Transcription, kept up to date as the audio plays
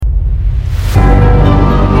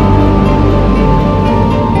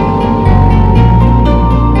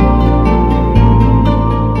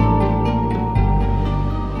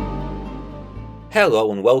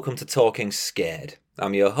Hello and welcome to Talking Scared.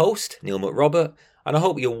 I'm your host, Neil McRobert, and I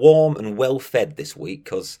hope you're warm and well fed this week,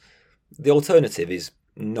 because the alternative is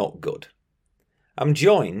not good. I'm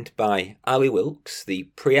joined by Ali Wilkes, the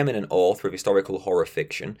preeminent author of historical horror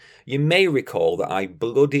fiction. You may recall that I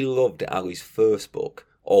bloody loved Ali's first book,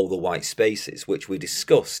 All the White Spaces, which we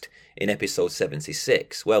discussed in episode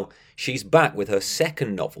 76. Well, she's back with her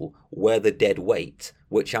second novel, Where the Dead Wait,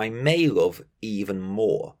 which I may love even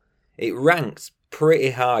more. It ranks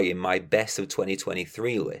pretty high in my best of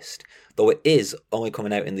 2023 list, though it is only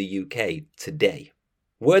coming out in the UK today.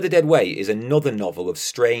 Where the Dead Wait is another novel of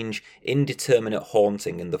strange, indeterminate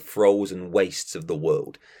haunting in the frozen wastes of the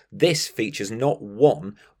world. This features not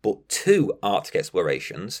one, but two Arctic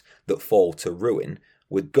explorations that fall to ruin,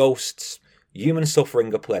 with ghosts, human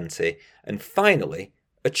suffering aplenty, and finally,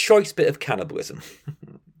 a choice bit of cannibalism.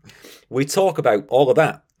 We talk about all of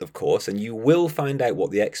that, of course, and you will find out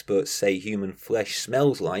what the experts say human flesh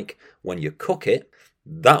smells like when you cook it.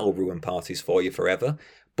 That'll ruin parties for you forever.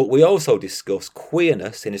 But we also discuss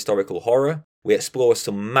queerness in historical horror, we explore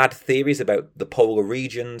some mad theories about the polar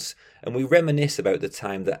regions, and we reminisce about the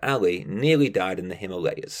time that Ali nearly died in the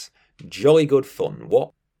Himalayas. Jolly good fun,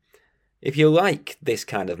 what? If you like this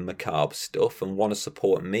kind of macabre stuff and want to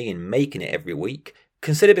support me in making it every week,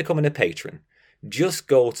 consider becoming a patron. Just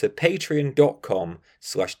go to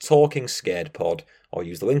patreon.com/talkingscaredpod or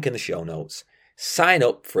use the link in the show notes. Sign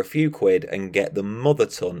up for a few quid and get the mother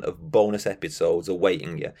ton of bonus episodes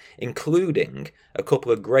awaiting you, including a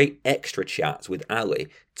couple of great extra chats with Ali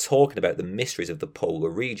talking about the mysteries of the polar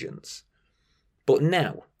regions. But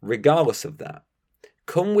now, regardless of that,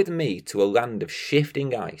 come with me to a land of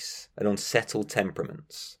shifting ice and unsettled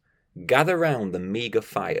temperaments. Gather round the meagre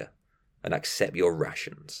fire and accept your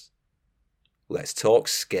rations. Let's talk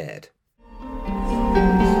scared.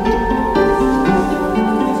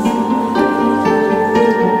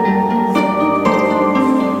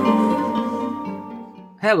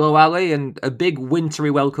 Hello, Ali, and a big wintry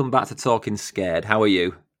welcome back to Talking Scared. How are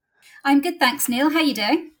you? I'm good, thanks, Neil. How are you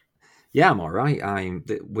doing? Yeah, I'm all right.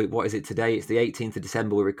 What is it today? It's the 18th of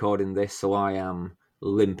December we're recording this, so I am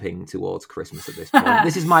limping towards Christmas at this point.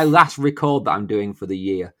 This is my last record that I'm doing for the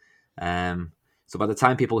year. So by the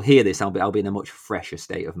time people hear this, I'll be in a much fresher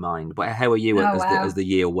state of mind. But how are you as the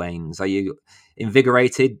year wanes? Are you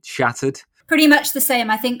invigorated, shattered? Pretty much the same.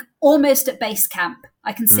 I think almost at base camp.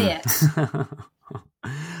 I can see it.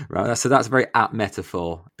 Right, so that's a very apt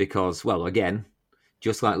metaphor because, well, again,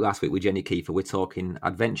 just like last week with Jenny Kiefer, we're talking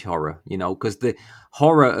adventure horror, because the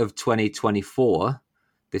horror of 2024,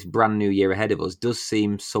 this brand new year ahead of us, does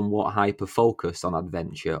seem somewhat hyper-focused on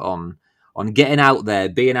adventure, on getting out there,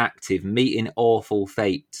 being active, meeting awful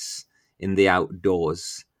fates in the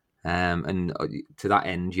outdoors. And to that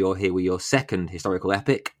end, you're here with your second historical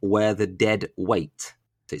epic, Where the Dead Wait.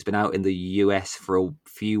 So it's been out in the US for a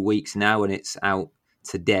few weeks now, and it's out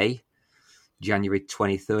today, January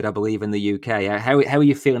 23rd, I believe, in the UK. How are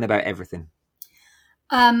you feeling about everything?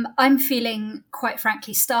 I'm feeling, quite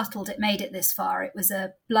frankly, startled it made it this far. It was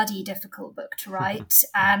a bloody difficult book to write,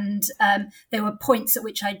 and there were points at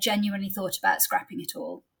which I genuinely thought about scrapping it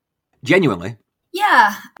all. Genuinely?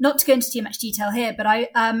 Yeah, not to go into too much detail here, but I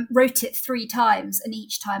wrote it 3 times, and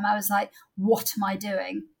each time I was like, what am I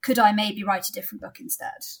doing? Could I maybe write a different book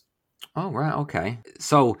instead? Oh, right, okay.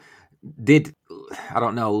 So did, I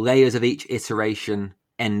don't know, layers of each iteration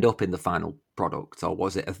end up in the final product, or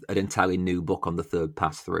was it an entirely new book on the third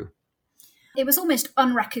pass through? It was almost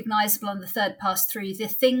unrecognisable on the third pass through. The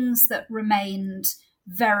things that remained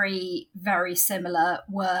very, very similar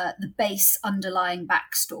were the base underlying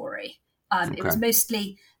backstory. Okay. It was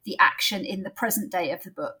mostly the action in the present day of the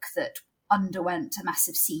book that underwent a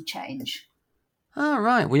massive sea change. All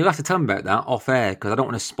right. Well, you'll have to tell me about that off air, because I don't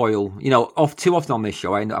want to spoil, too often on this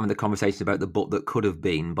show, I end up having the conversation about the book that could have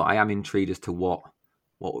been, but I am intrigued as to what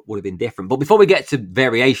would have been different. But before we get to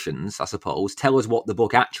variations, I suppose, tell us what the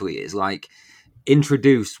book actually is. Like,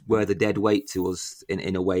 introduce Where the Dead Wait to us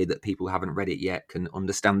in a way that people who haven't read it yet can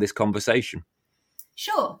understand this conversation.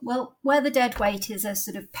 Sure. Well, Where the Dead Wait is a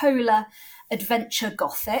sort of polar adventure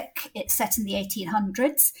gothic. It's set in the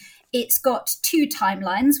 1800s. It's got 2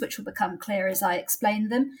 timelines, which will become clear as I explain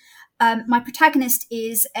them. My protagonist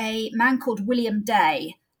is a man called William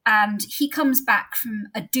Day, and he comes back from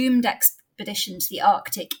a doomed expedition to the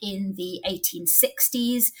Arctic in the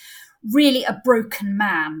 1860s. Really a broken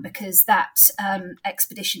man, because that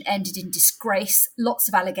expedition ended in disgrace, lots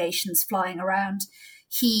of allegations flying around.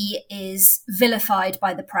 He is vilified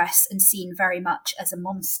by the press and seen very much as a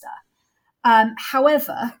monster.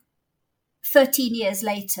 However, 13 years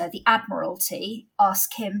later, the Admiralty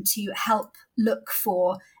ask him to help look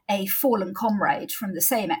for a fallen comrade from the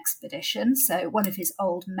same expedition, so one of his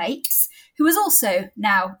old mates, who has also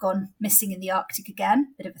now gone missing in the Arctic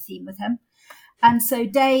again, bit of a theme with him. And so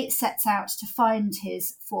Day sets out to find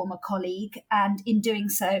his former colleague, and in doing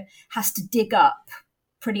so has to dig up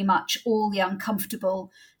pretty much all the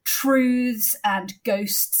uncomfortable truths and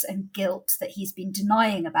ghosts and guilt that he's been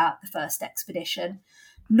denying about the first expedition,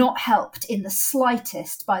 not helped in the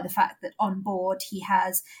slightest by the fact that on board he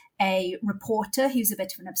has a reporter who's a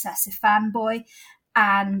bit of an obsessive fanboy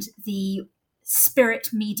and the spirit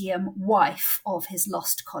medium wife of his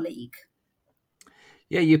lost colleague.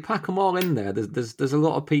 Yeah, you pack them all in there. There's a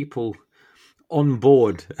lot of people on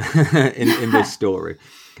board in this story.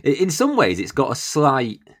 In some ways, it's got a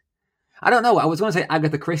slight, I don't know, I was going to say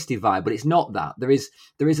Agatha Christie vibe, but it's not that. There is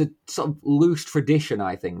a sort of loose tradition,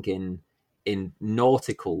 I think, in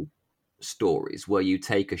nautical stories where you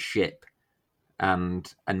take a ship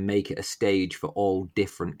and make it a stage for all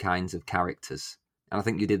different kinds of characters. And I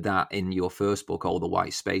think you did that in your first book, All the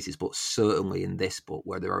White Spaces, but certainly in this book,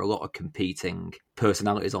 where there are a lot of competing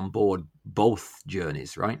personalities on board both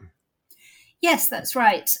journeys, right? Yes, that's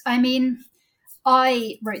right. I mean,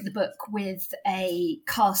 I wrote the book with a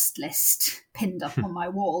cast list pinned up on my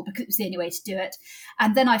wall because it was the only way to do it.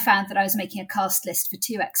 And then I found that I was making a cast list for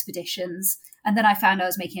 2 expeditions. And then I found I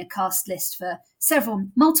was making a cast list for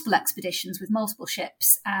multiple expeditions with multiple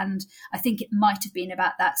ships. And I think it might have been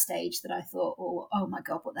about that stage that I thought, oh my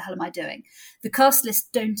God, what the hell am I doing? The cast lists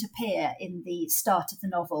don't appear in the start of the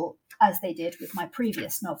novel as they did with my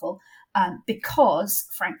previous novel, because,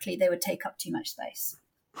 frankly, they would take up too much space.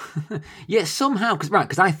 Yeah, somehow,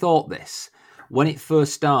 because I thought this, when it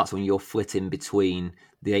first starts, when you're flitting between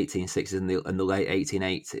the 1860s and the late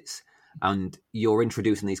 1880s, and you're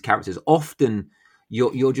introducing these characters, often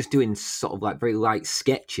you're just doing sort of like very light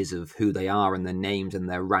sketches of who they are and their names and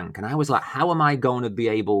their rank. And I was like, how am I going to be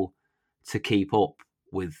able to keep up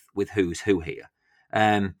with who's who here?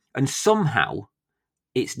 And somehow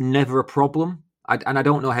it's never a problem. And I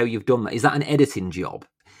don't know how you've done that. Is that an editing job?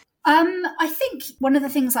 I think one of the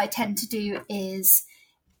things I tend to do is,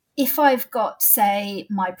 if I've got, say,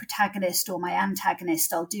 my protagonist or my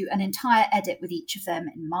antagonist, I'll do an entire edit with each of them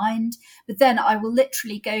in mind. But then I will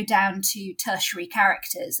literally go down to tertiary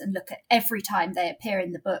characters and look at every time they appear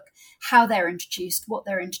in the book, how they're introduced, what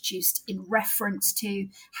they're introduced in reference to,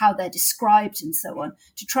 how they're described, and so on,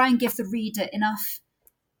 to try and give the reader enough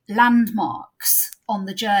landmarks on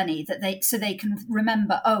the journey that they can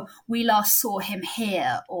remember, oh, we last saw him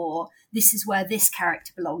here, or this is where this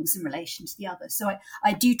character belongs in relation to the other. So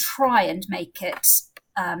I do try and make it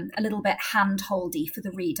a little bit hand-holdy for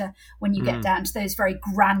the reader when you get down to those very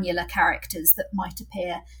granular characters that might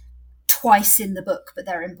appear twice in the book, but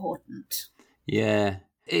they're important. Yeah,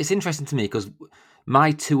 it's interesting to me because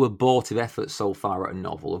my 2 abortive efforts so far at a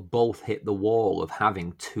novel have both hit the wall of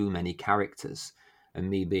having too many characters and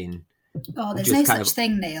me being... Oh, there's no such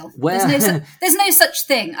thing, Neil. Well, there's no such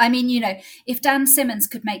thing. I mean, if Dan Simmons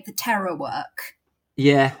could make the Terror work.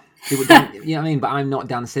 Yeah, you know what I mean? But I'm not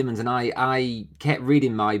Dan Simmons, and I kept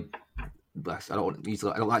reading my... I don't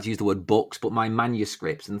like to use the word books, but my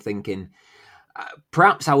manuscripts, and thinking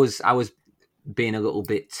perhaps I was being a little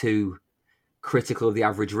bit too critical of the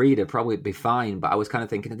average reader. Probably it'd be fine, but I was kind of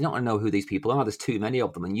thinking, I don't want to know who these people are. There's too many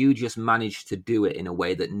of them, and you just managed to do it in a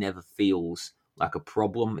way that never feels like a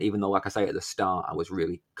problem, even though, like I say at the start, I was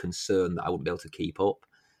really concerned that I wouldn't be able to keep up.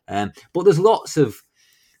 But there's lots of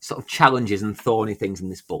sort of challenges and thorny things in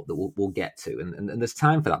this book that we'll get to, and there's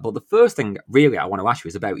time for that. But the first thing really I want to ask you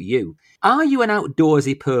is about you. Are you an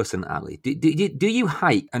outdoorsy person, Ali? Do you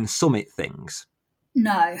hike and summit things?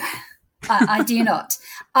 No, I do not.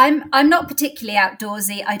 I'm not particularly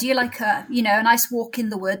outdoorsy. I do like a nice walk in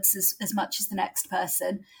the woods as much as the next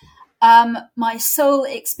person. My sole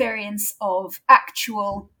experience of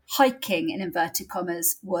actual hiking, in inverted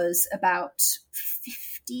commas, was about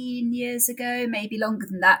 15 years ago, maybe longer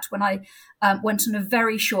than that, when I went on a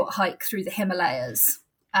very short hike through the Himalayas.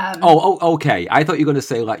 Okay. I thought you were going to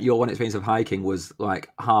say like your one experience of hiking was like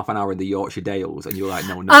half an hour in the Yorkshire Dales, and you were like,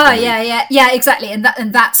 no. Oh, yeah, exactly. And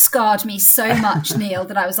that scarred me so much, Neil,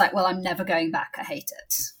 that I was like, well, I'm never going back. I hate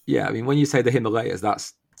it. Yeah, I mean, when you say the Himalayas,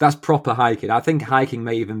 that's proper hiking. I think hiking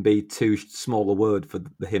may even be too small a word for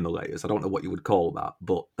the Himalayas. I don't know what you would call that,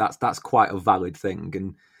 but that's quite a valid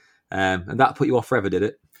thing. And that put you off forever, did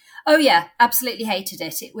it? Oh yeah, absolutely hated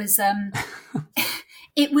it. It was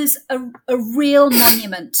it was a real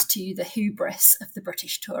monument to the hubris of the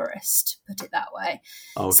British tourist, put it that way.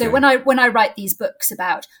 Okay. So when I write these books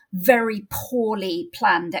about very poorly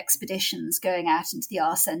planned expeditions going out into the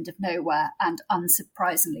arse end of nowhere and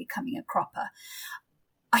unsurprisingly coming a cropper,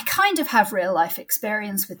 I kind of have real life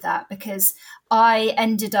experience with that because I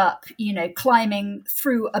ended up, climbing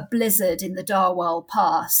through a blizzard in the Darwell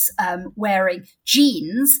Pass, wearing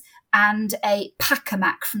jeans and a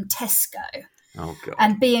Pacamac from Tesco. Oh, God.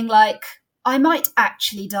 And being like, I might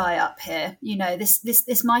actually die up here.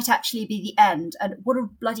 This might actually be the end. And what a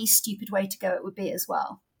bloody stupid way to go it would be as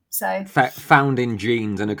well. So found in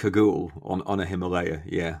jeans and a cagoule on a Himalaya,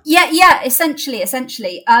 yeah. Yeah, essentially.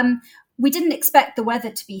 We didn't expect the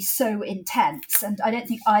weather to be so intense, and I don't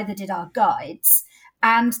think either did our guides.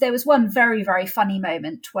 And there was one very, very funny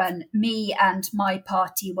moment when me and my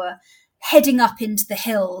party were heading up into the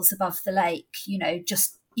hills above the lake,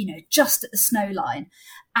 just at the snow line.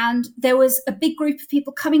 And there was a big group of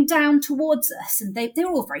people coming down towards us, and they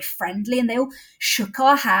were all very friendly, and they all shook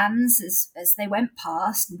our hands as they went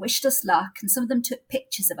past and wished us luck. And some of them took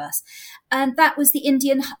pictures of us. And that was the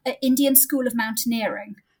Indian School of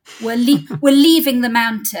Mountaineering. We're leaving the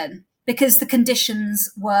mountain because the conditions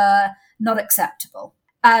were not acceptable.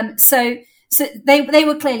 So they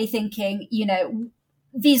were clearly thinking,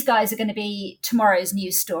 these guys are going to be tomorrow's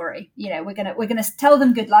news story. We're going to tell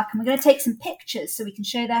them good luck, and we're going to take some pictures so we can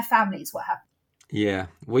show their families what happened. Yeah.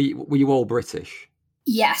 Were you all British?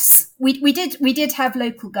 Yes, we did have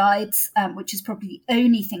local guides, which is probably the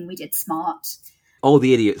only thing we did smart. All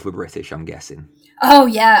the idiots were British, I'm guessing. Oh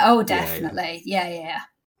yeah. Oh, definitely. Yeah.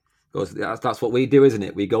 Because that's what we do, isn't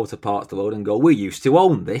it? We go to parts of the world and go, we used to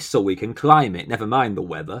own this so we can climb it, never mind the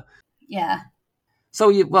weather. Yeah. So,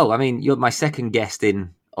 you're my second guest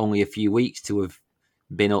in only a few weeks to have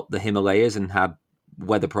been up the Himalayas and had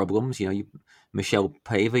weather problems. Michelle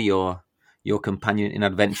Paver, your companion in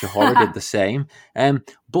adventure horror, did the same.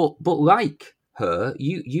 But like her,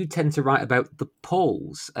 you tend to write about the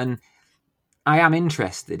poles, and I am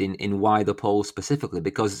interested in why the poles specifically,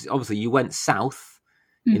 because obviously you went south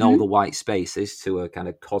in all the white spaces to a kind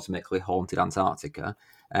of cosmically haunted Antarctica,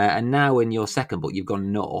 and now in your second book you've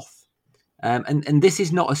gone north. And this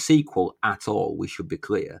is not a sequel at all, we should be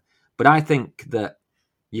clear. But I think that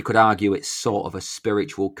you could argue it's sort of a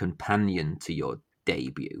spiritual companion to your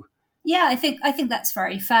debut. Yeah, I think that's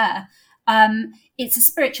very fair. It's a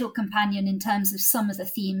spiritual companion in terms of some of the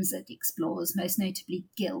themes it explores, most notably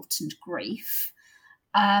guilt and grief.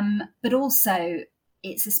 But also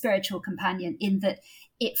it's a spiritual companion in that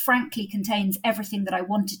it frankly contains everything that I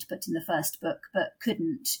wanted to put in the first book, but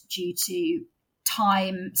couldn't due to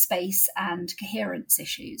time, space, and coherence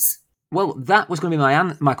issues. Well, that was going to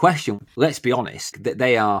be my question. Let's be honest, that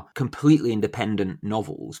they are completely independent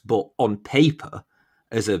novels, but on paper,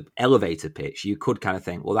 as an elevator pitch, you could kind of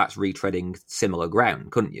think, well, that's retreading similar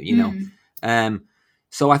ground, couldn't you?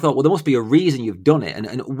 So I thought, well, there must be a reason you've done it.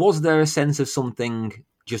 And was there a sense of something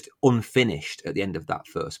just unfinished at the end of that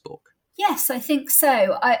first book? Yes, I think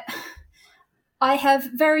so. I have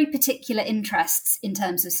very particular interests in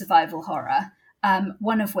terms of survival horror.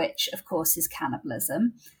 One of which, of course, is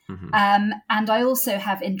cannibalism. And I also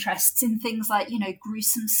have interests in things like,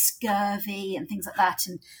 gruesome scurvy and things like that,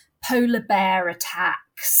 and polar bear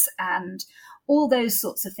attacks and all those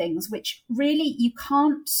sorts of things, which really you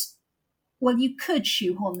could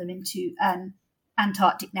shoehorn them into an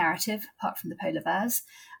Antarctic narrative, apart from the polar bears.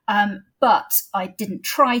 But I didn't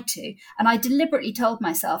try to. And I deliberately told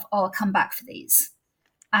myself, I'll come back for these.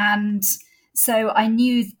 And so I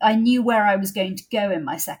knew where I was going to go in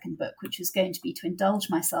my second book, which was going to be to indulge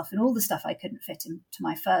myself in all the stuff I couldn't fit into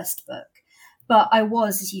my first book. But I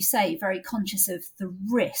was, as you say, very conscious of the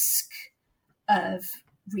risk of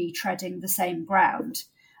retreading the same ground.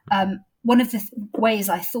 One of the ways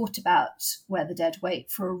I thought about Where the Dead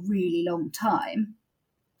Wait for a really long time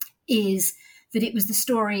is that it was the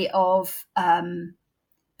story of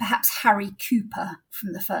perhaps Harry Cooper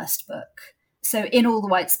from the first book. So in All the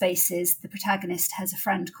White Spaces, the protagonist has a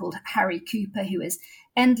friend called Harry Cooper who is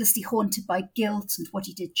endlessly haunted by guilt and what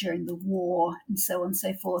he did during the war and so on and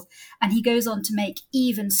so forth. And he goes on to make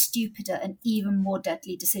even stupider and even more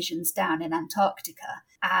deadly decisions down in Antarctica.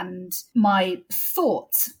 And my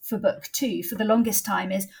thought for book 2 for the longest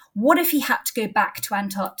time is, what if he had to go back to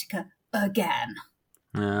Antarctica again?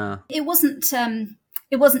 It wasn't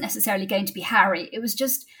necessarily going to be Harry. It was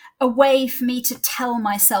just a way for me to tell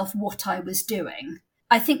myself what I was doing.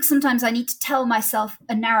 I think sometimes I need to tell myself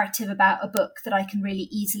a narrative about a book that I can really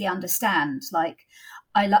easily understand. Like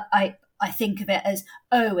I think of it as,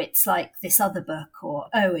 oh, it's like this other book, or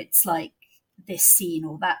oh, it's like this scene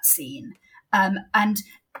or that scene. And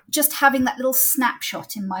just having that little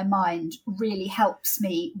snapshot in my mind really helps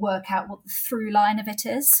me work out what the through line of it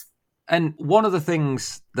is. And one of the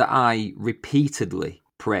things that I repeatedly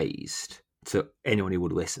praised to anyone who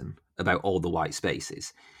would listen about All the White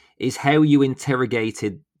Spaces is how you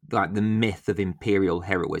interrogated like the myth of imperial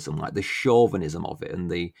heroism, like the chauvinism of it,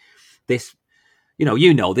 and this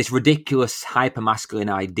this ridiculous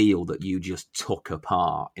hypermasculine ideal that you just took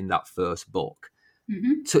apart in that first book.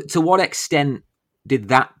 Mm-hmm. To what extent did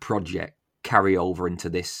that project carry over into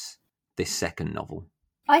this second novel?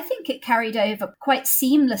 I think it carried over quite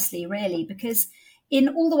seamlessly, really, because in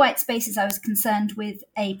All the White Spaces, I was concerned with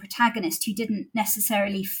a protagonist who didn't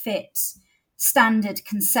necessarily fit standard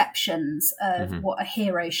conceptions of what a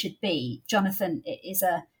hero should be. Jonathan is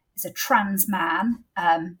a trans man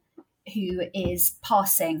who is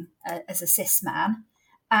passing as a cis man,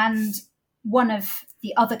 and one of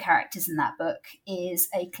the other characters in that book is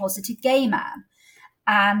a closeted gay man.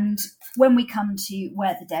 And when we come to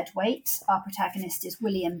Where the Dead Wait, our protagonist is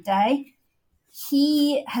William Day.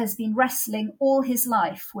 He has been wrestling all his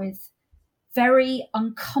life with very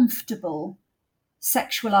uncomfortable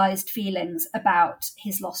sexualized feelings about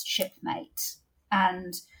his lost shipmate.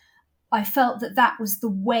 And I felt that was the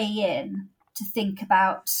way in to think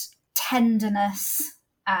about tenderness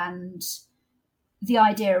and the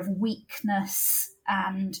idea of weakness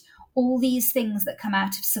and all these things that come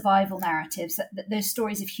out of survival narratives, those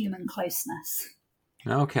stories of human closeness.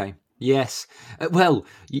 Okay. Yes. Well,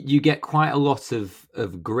 you get quite a lot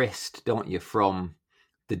of grist, don't you, from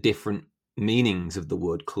the different meanings of the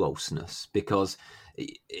word closeness, because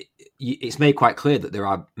it's made quite clear that there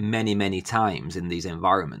are many, many times in these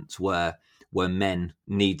environments where men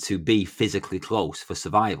need to be physically close for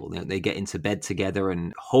survival. They get into bed together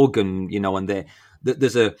and hug, and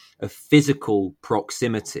there's a physical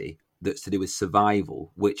proximity that's to do with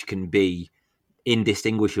survival, which can be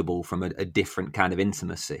indistinguishable from a different kind of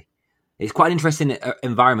intimacy. It's quite an interesting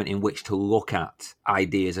environment in which to look at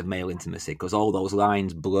ideas of male intimacy, because all those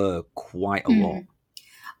lines blur quite a lot.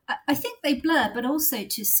 I think they blur, but also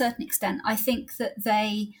to a certain extent, I think that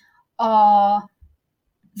they are...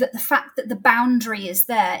 that the fact that the boundary is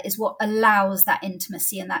there is what allows that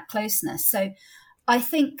intimacy and that closeness. So I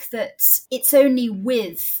think that it's only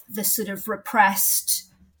with the sort of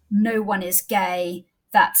repressed, no one is gay,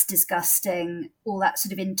 that's disgusting, all that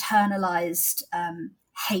sort of internalized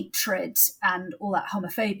hatred and all that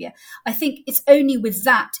homophobia. I think it's only with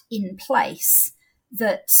that in place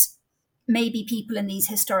that maybe people in these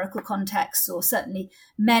historical contexts, or certainly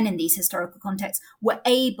men in these historical contexts, were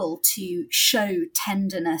able to show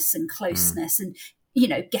tenderness and closeness and,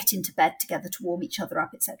 get into bed together to warm each other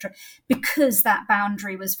up, etc. Because that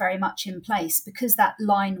boundary was very much in place, because that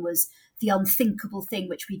line was the unthinkable thing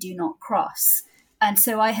which we do not cross. And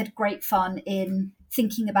so I had great fun in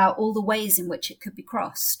thinking about all the ways in which it could be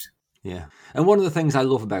crossed. Yeah. And one of the things I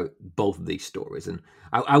love about both of these stories, and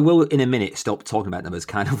I will in a minute stop talking about them as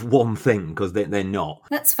kind of one thing, because they're not.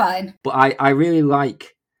 That's fine. But I really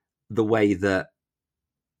like the way that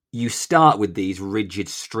you start with these rigid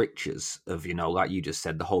strictures of, like you just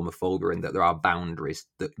said, the homophobia, and that there are boundaries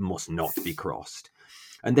that must not be crossed.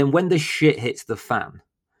 And then when the shit hits the fan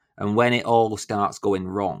and when it all starts going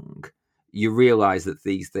wrong, you realise that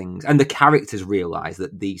these things, and the characters realise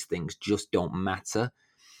that these things just don't matter.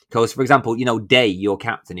 Because, for example, Day, your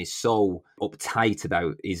captain, is so uptight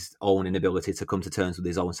about his own inability to come to terms with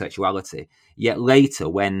his own sexuality. Yet later,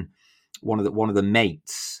 when one of the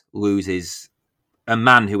mates loses a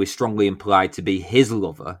man who is strongly implied to be his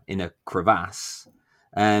lover in a crevasse,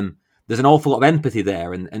 there's an awful lot of empathy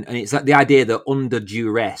there. And it's like the idea that under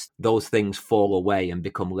duress, those things fall away and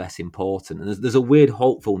become less important. And there's a weird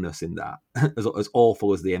hopefulness in that, as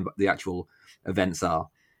awful as the actual events are.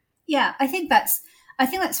 Yeah, I think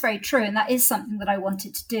that's very true. And that is something that I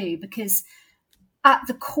wanted to do, because at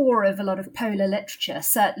the core of a lot of polar literature,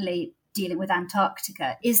 certainly dealing with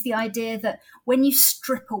Antarctica, is the idea that when you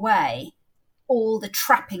strip away all the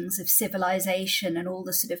trappings of civilization and all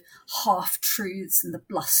the sort of half-truths and the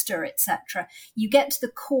bluster, etc., you get to the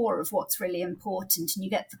core of what's really important, and you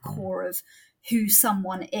get the core of who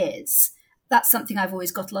someone is. That's something I've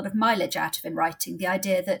always got a lot of mileage out of in writing, the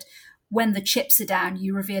idea that when the chips are down,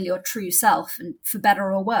 you reveal your true self, and for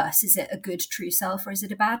better or worse, is it a good true self or is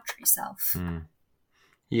it a bad true self?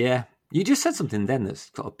 Yeah. You just said something then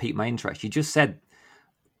that's sort of piqued my interest. You just said,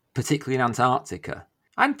 particularly in Antarctica,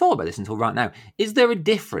 I hadn't thought about this until right now. Is there a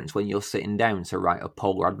difference when you're sitting down to write a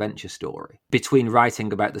polar adventure story between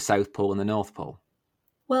writing about the South Pole and the North Pole?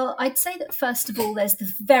 Well, I'd say that first of all, there's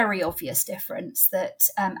the very obvious difference that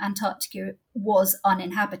Antarctica was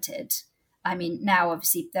uninhabited. I mean, now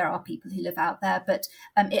obviously there are people who live out there, but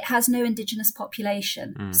it has no indigenous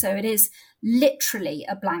population. So it is literally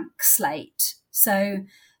a blank slate. So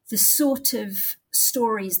the sort of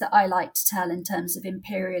stories that I like to tell in terms of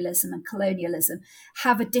imperialism and colonialism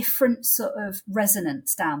have a different sort of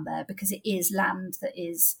resonance down there, because it is land that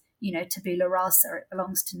is, tabula rasa. It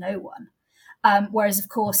belongs to no one. Whereas, of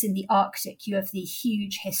course, in the Arctic, you have the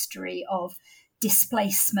huge history of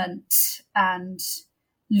displacement and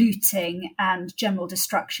looting and general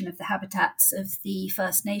destruction of the habitats of the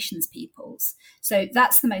First Nations peoples. So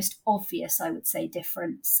that's the most obvious, I would say,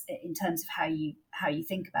 difference in terms of how you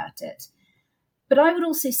think about it. But I would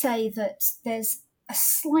also say that there's a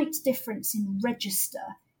slight difference in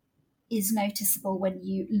register is noticeable when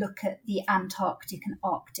you look at the Antarctic and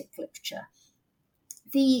Arctic literature.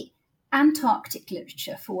 The Antarctic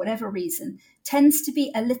literature, for whatever reason, tends to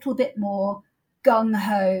be a little bit more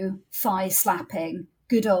gung-ho, thigh-slapping,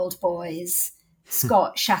 good old boys,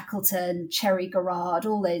 Scott Shackleton, Cherry Garrard,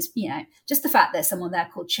 all those, just the fact there's someone there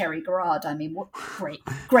called Cherry Garrard. I mean, what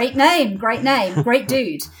great name, great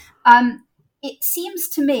dude. It seems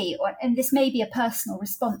to me, and this may be a personal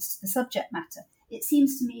response to the subject matter, it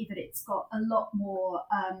seems to me that it's got a lot more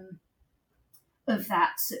of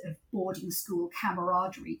that sort of boarding school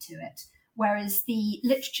camaraderie to it. Whereas the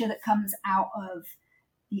literature that comes out of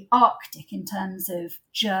the Arctic in terms of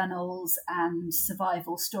journals and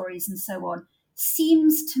survival stories and so on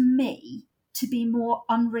seems to me to be more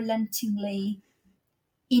unrelentingly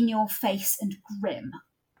in your face and grim.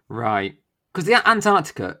 Right. Because the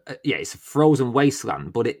Antarctica, it's a frozen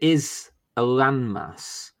wasteland, but it is a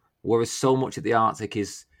landmass, whereas so much of the Arctic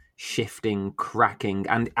is shifting, cracking,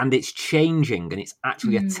 and it's changing, and it's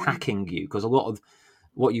actually attacking you, because a lot of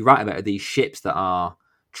what you write about are these ships that are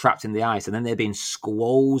trapped in the ice, and then they're being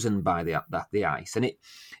squozen by the ice, and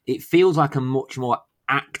it feels like a much more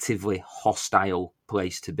actively hostile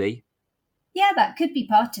place to be. Yeah, that could be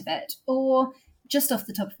part of it. Or just off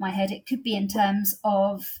the top of my head, it could be in terms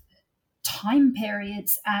of time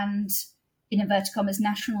periods and, in inverted commas,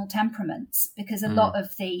 national temperaments, because a lot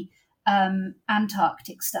of the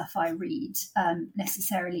Antarctic stuff I read,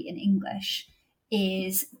 necessarily in English,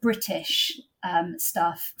 is British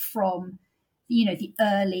stuff from, the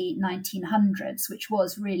early 1900s, which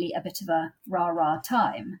was really a bit of a rah-rah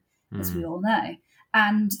time, as we all know.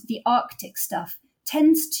 And the Arctic stuff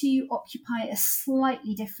tends to occupy a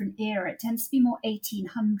slightly different era. It tends to be more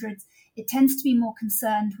 1800s. It tends to be more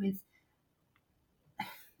concerned with,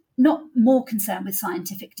 not more concerned with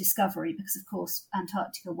scientific discovery, because, of course,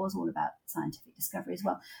 Antarctica was all about scientific discovery as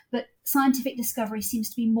well. But scientific discovery seems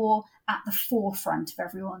to be more at the forefront of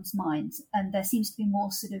everyone's minds. And there seems to be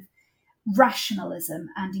more sort of rationalism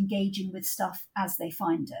and engaging with stuff as they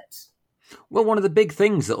find it. Well, one of the big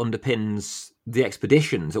things that underpins the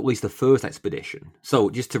expeditions, at least the first expedition,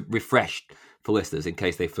 so just to refresh for listeners in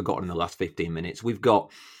case they've forgotten in the last 15 minutes, we've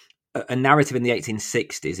got a narrative in the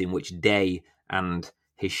 1860s in which Day and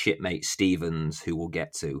his shipmate Stevens, who we'll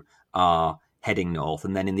get to, are heading north.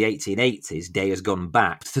 And then in the 1880s, Day has gone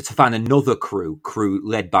back to find another crew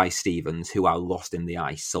led by Stevens, who are lost in the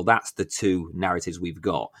ice. So that's the two narratives we've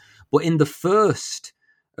got. But in the first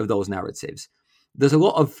of those narratives, there's a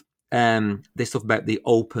lot of this stuff about the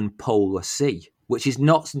open polar sea, which is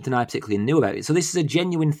not something I particularly knew about. So this is a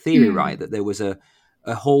genuine theory, right? That there was a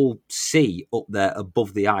whole sea up there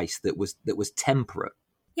above the ice that was temperate.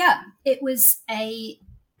 Yeah, it was a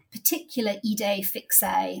particular idée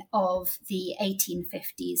fixe of the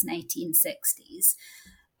 1850s and 1860s.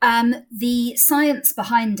 The science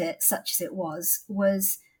behind it, such as it was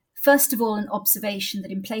first of all an observation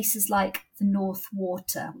that in places like the North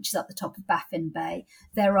Water, which is at the top of Baffin Bay,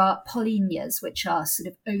 there are polynyas, which are sort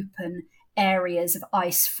of open areas of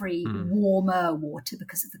ice-free, warmer water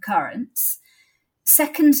because of the currents.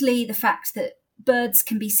 Secondly, the fact that birds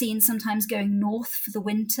can be seen sometimes going north for the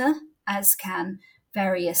winter, as can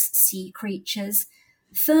various sea creatures.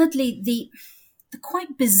 Thirdly, the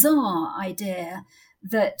quite bizarre idea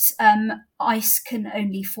that ice can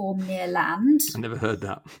only form near land. I never heard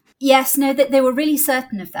that. Yes, no, that they were really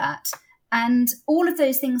certain of that. And all of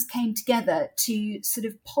those things came together to sort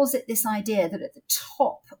of posit this idea that at the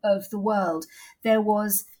top of the world there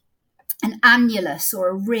was an annulus or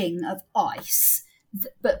a ring of ice.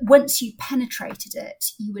 But once you penetrated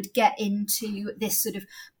it, you would get into this sort of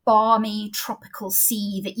balmy tropical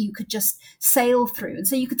sea that you could just sail through. And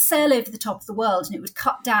so you could sail over the top of the world and it would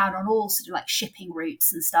cut down on all sort of like shipping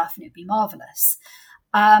routes and stuff, and it would be marvellous.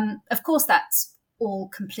 Of course, that's all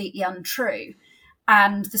completely untrue.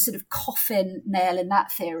 And the sort of coffin nail in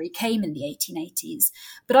that theory came in the 1880s.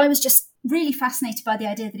 But I was just really fascinated by the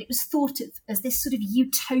idea that it was thought of as this sort of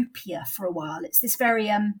utopia for a while. It's this very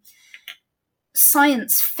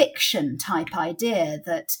science fiction type idea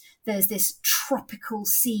that there's this tropical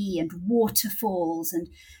sea and waterfalls and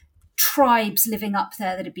tribes living up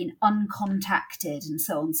there that had been uncontacted and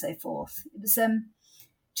so on and so forth. It was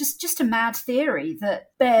just a mad theory that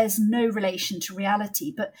bears no relation to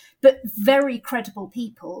reality, but very credible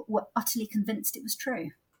people were utterly convinced it was true.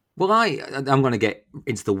 Well, I'm going to get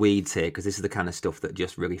into the weeds here because this is the kind of stuff that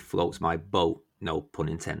just really floats my boat, no pun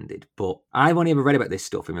intended. But I've only ever read about this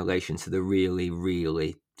stuff in relation to the really,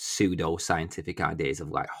 really pseudo-scientific ideas of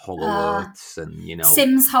like hollow earths and,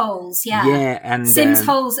 Sims holes, yeah. Yeah, and Sims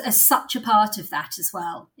holes are such a part of that as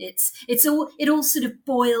well. It all sort of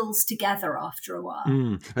boils together after a while.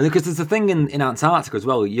 And because there's a thing in Antarctica as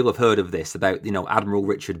well, you'll have heard of this about, Admiral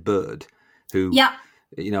Richard Byrd, who... Yeah.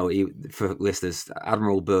 For listeners,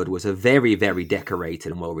 Admiral Byrd was a very, very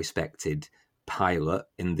decorated and well-respected pilot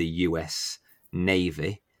in the U.S.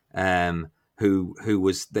 Navy, who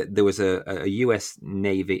was there was a U.S.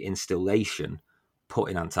 Navy installation put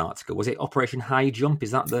in Antarctica. Was it Operation High Jump?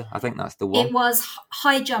 I think that's the one. It was.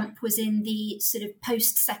 High Jump was in the sort of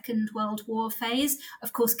post-Second World War phase.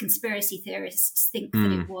 Of course, conspiracy theorists think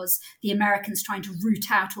that it was the Americans trying to root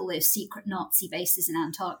out all those secret Nazi bases in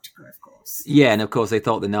Antarctica, of course. Yeah, and of course they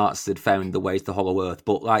thought the Nazis had found the ways to Hollow Earth.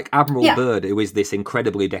 But like Admiral Byrd, who is this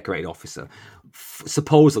incredibly decorated officer,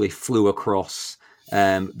 supposedly flew across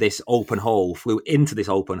this open hole, flew into this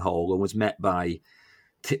open hole and was met by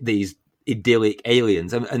these idyllic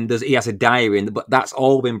aliens, and he has a diary, but that's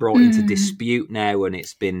all been brought into dispute now, and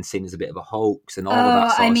it's been seen as a bit of a hoax and all of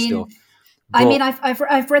that sort of stuff.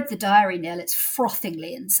 But, I've read the diary, Neil. It's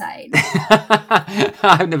frothingly insane.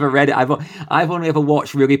 I've never read it. I've only ever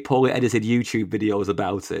watched really poorly edited YouTube videos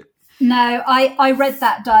about it. No, I read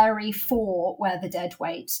that diary for Where the Dead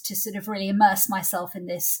Wait to sort of really immerse myself in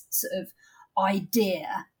this sort of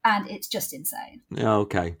idea, and it's just insane.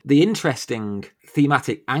 Okay. The interesting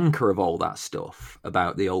thematic anchor of all that stuff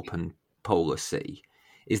about the open polar sea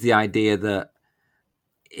is the idea that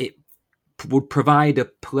it would provide a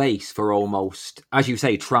place for almost, as you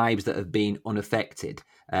say, tribes that have been unaffected.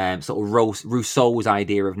 Sort of Rousseau's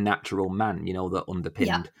idea of natural man, that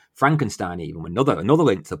underpinned Frankenstein, even another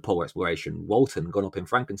link to polar exploration. Walton gone up in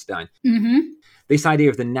Frankenstein. Mm-hmm. This idea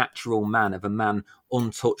of the natural man, of a man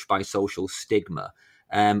untouched by social stigma,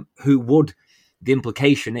 who would, the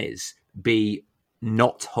implication is, be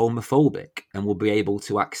not homophobic and will be able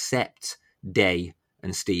to accept Day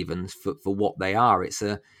and Stevens for what they are. It's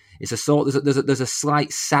a sort. There's a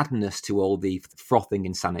slight sadness to all the frothing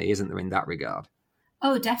insanity, isn't there, in that regard?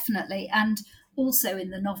 Oh, definitely. And also in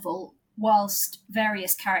the novel, whilst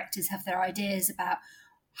various characters have their ideas about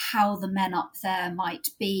how the men up there might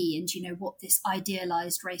be and, what this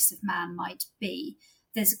idealised race of man might be,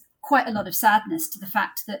 there's quite a lot of sadness to the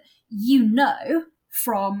fact that,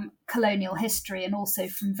 from colonial history and also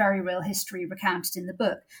from very real history recounted in the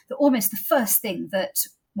book, that almost the first thing that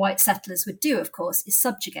white settlers would do, of course, is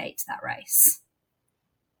subjugate that race.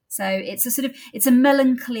 So it's a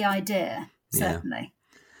melancholy idea. Certainly.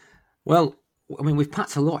 Yeah. Well, I mean, we've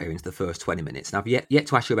packed a lot here into the first 20 minutes, and I've yet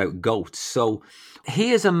to ask you about goats. So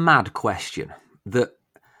here's a mad question that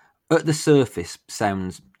at the surface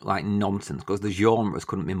sounds like nonsense because the genres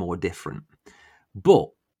couldn't be more different. But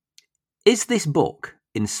is this book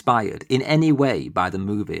inspired in any way by the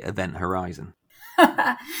movie Event Horizon?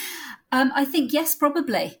 I think, yes,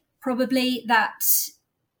 probably. Probably that,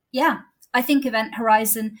 I think Event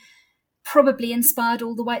Horizon probably inspired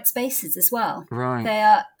all the white spaces as well. Right. They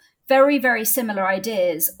are very, very similar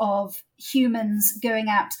ideas of humans going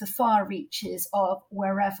out to the far reaches of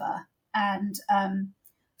wherever and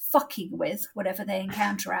fucking with whatever they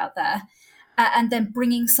encounter out there, and then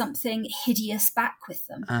bringing something hideous back with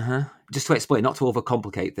them. Just to explain, not to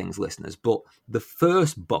overcomplicate things, listeners, but the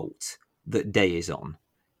first boat that Day is on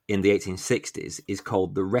in the 1860s is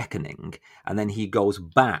called The Reckoning, and then he goes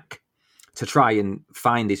back to try and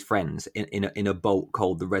find his friends in a boat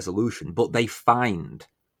called the Resolution, but they find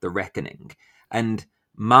the Reckoning. And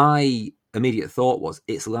my immediate thought was,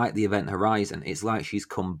 it's like the Event Horizon. It's like she's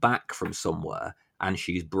come back from somewhere and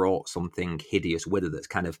she's brought something hideous with her that's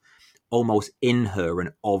kind of almost in her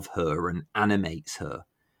and of her and animates her.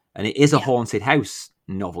 And it is a haunted house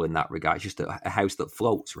novel in that regard. It's just a house that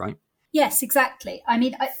floats, right? Yes, exactly. I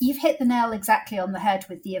mean, you've hit the nail exactly on the head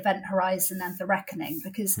with the Event Horizon and the Reckoning,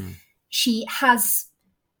 because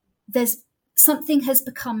there's something has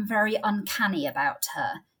become very uncanny about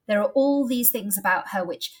her. There are all these things about her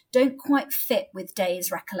which don't quite fit with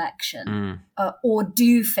Day's recollection, or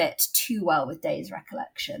do fit too well with Day's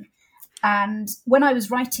recollection. And when I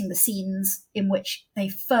was writing the scenes in which they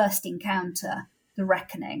first encounter the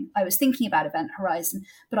Reckoning, I was thinking about Event Horizon,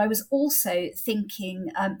 but I was also thinking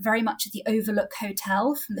very much of the Overlook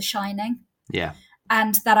Hotel from The Shining. Yeah.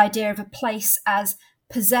 And that idea of a place as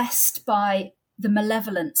possessed by the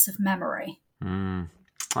malevolence of memory.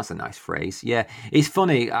 That's a nice phrase. Yeah, it's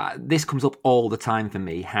funny. This comes up all the time for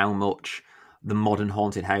me, how much the modern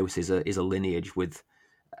haunted house is a lineage with,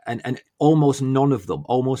 and almost none of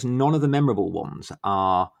the memorable ones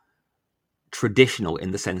are traditional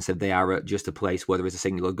in the sense that they are just a place where there is a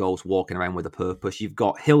singular ghost walking around with a purpose. You've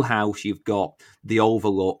got Hill House, you've got the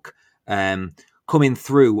Overlook, coming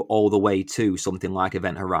through all the way to something like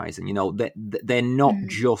Event Horizon. You know, they're not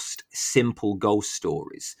just simple ghost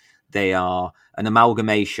stories. They are an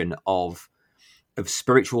amalgamation of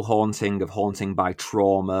spiritual haunting, of haunting by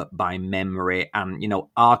trauma, by memory, and, you know,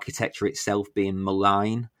 architecture itself being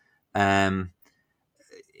malign.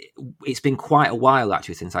 It's been quite a while,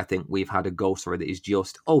 actually, since I think we've had a ghost story that is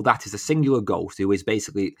just, that is a singular ghost who is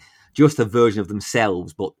basically just a version of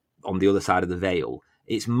themselves, but on the other side of the veil.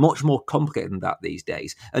 It's much more complicated than that these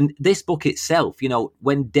days. And this book itself, you know,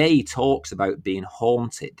 when Day talks about being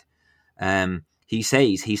haunted, he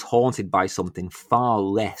says he's haunted by something far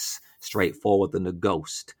less straightforward than a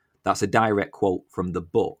ghost. That's a direct quote from the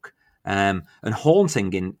book. And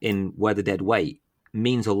haunting in Where the Dead Wait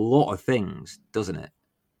means a lot of things, doesn't it?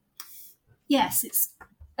 Yes, it's,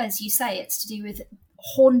 as you say, it's to do with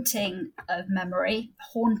haunting of memory,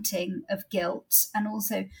 haunting of guilt, and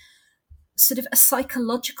also sort of a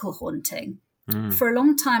psychological haunting. For a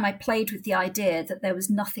long time, I played with the idea that there was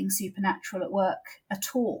nothing supernatural at work at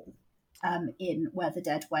all in Where the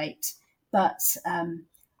Dead Wait, but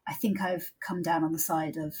I think I've come down on the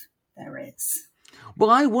side of there is. Well,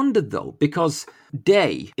 I wondered though, because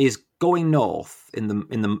Day is going north in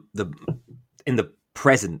the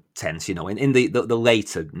present tense, you know, in the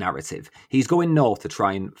later narrative. He's going north to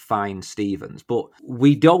try and find Stevens, but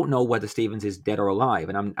we don't know whether Stevens is dead or alive,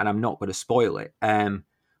 and I'm not going to spoil it.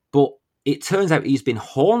 But it turns out he's been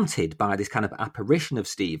haunted by this kind of apparition of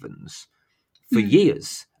Stevens for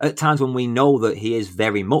years, at times when we know that he is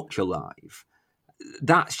very much alive.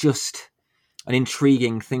 That's just an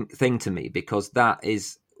intriguing thing to me, because that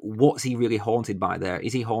is, what's he really haunted by there?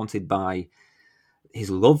 Is he haunted by his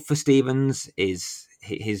love for Stevens? Is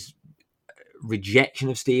his rejection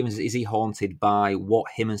of Stevens? Is he haunted by what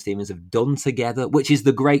him and Stevens have done together? Which is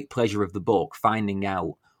the great pleasure of the book, finding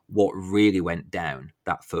out what really went down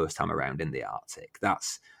that first time around in the Arctic.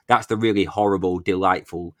 That's the really horrible,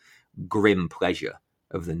 delightful, grim pleasure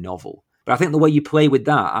of the novel. But I think the way you play with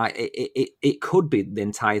that, it could be the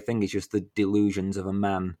entire thing is just the delusions of a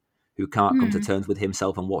man who can't come to terms with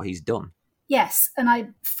himself and what he's done. Yes, and I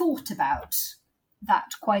thought about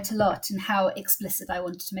that quite a lot and how explicit I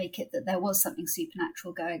wanted to make it, that there was something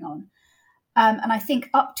supernatural going on. And I think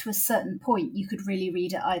up to a certain point, you could really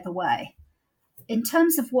read it either way. In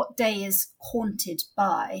terms of what Day is haunted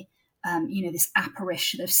by, this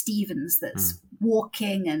apparition of Stevens that's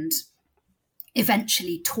walking and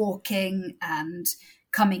eventually talking and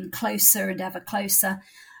coming closer and ever closer,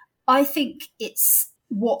 I think it's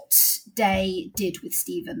what Day did with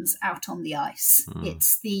Stevens out on the ice.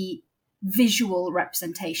 It's the visual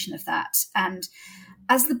representation of that. And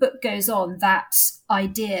as the book goes on, that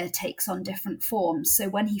idea takes on different forms. So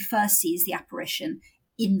when he first sees the apparition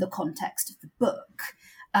in the context of the book,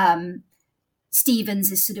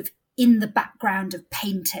 Stevens is sort of in the background of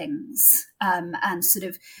paintings and sort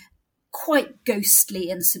of quite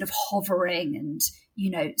ghostly and sort of hovering and,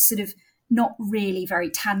 sort of not really very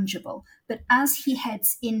tangible. But as he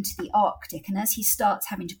heads into the Arctic and as he starts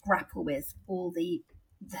having to grapple with all the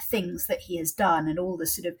things that he has done and all the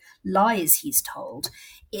sort of lies he's told,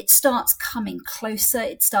 it starts coming closer,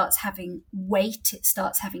 it starts having weight, it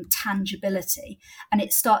starts having tangibility, and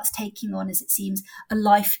it starts taking on, as it seems, a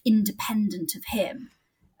life independent of him,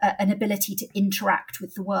 an ability to interact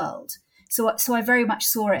with the world. So I very much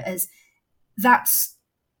saw it as that's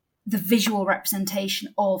the visual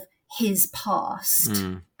representation of his past,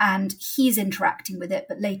 and he's interacting with it,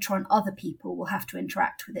 but later on other people will have to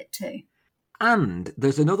interact with it too. And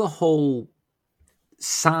there's another whole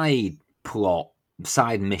side plot,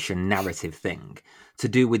 side mission narrative thing to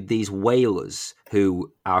do with these whalers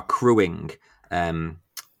who are crewing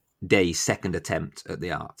Day's second attempt at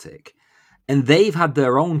the Arctic. And they've had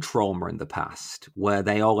their own trauma in the past where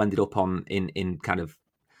they all ended up in kind of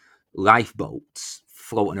lifeboats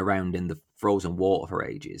floating around in the frozen water for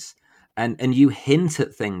ages. And you hint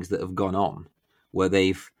at things that have gone on where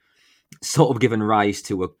they've sort of given rise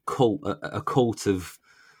to a cult of,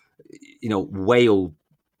 whale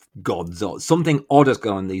gods or something odd has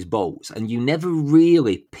gone on these boats, and you never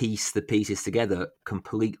really piece the pieces together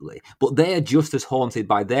completely. But they're just as haunted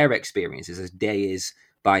by their experiences as Day is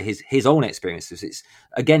by his own experiences. It's,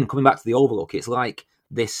 again, coming back to the Overlook, it's like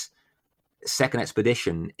this second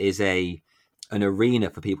expedition is a an arena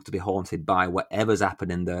for people to be haunted by whatever's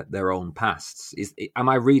happened in their own pasts. Am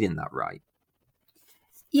I reading that right?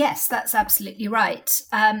 Yes, that's absolutely right.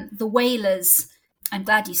 The Whalers, I'm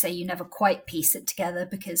glad you say you never quite piece it together,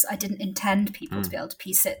 because I didn't intend people to be able to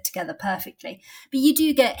piece it together perfectly. But you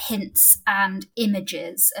do get hints and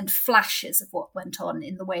images and flashes of what went on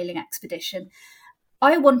in the whaling expedition.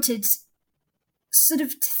 I wanted sort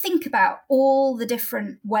of to think about all the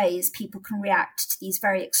different ways people can react to these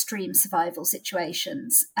very extreme survival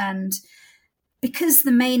situations. And because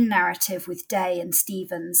the main narrative with Day and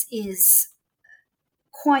Stevens is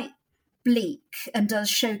quite bleak and does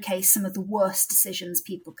showcase some of the worst decisions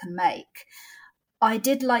people can make, I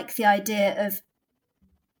did like the idea of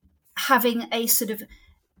having a sort of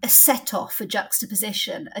a set-off, a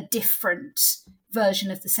juxtaposition, a different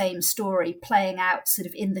version of the same story playing out sort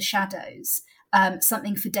of in the shadows,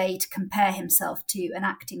 something for Day to compare himself to, an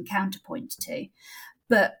acting counterpoint to.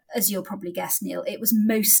 But as you'll probably guess, Neil, it was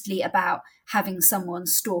mostly about having someone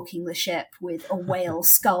stalking the ship with a whale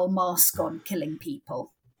skull mask on, killing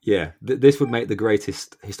people. Yeah, this would make the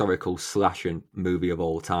greatest historical slasher movie of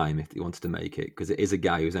all time if you wanted to make it, because it is a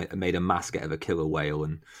guy who's made a mask out of a killer whale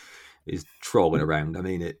and is trawling around. I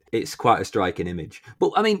mean, it's quite a striking image.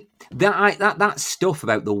 But I mean, that stuff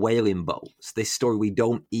about the whaling boats, this story we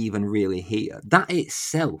don't even really hear, that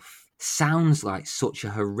itself sounds like such a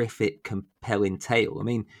horrific, compelling tale. I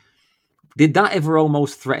mean, did that ever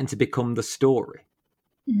almost threaten to become the story?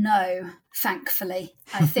 No, thankfully.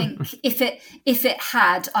 I think if it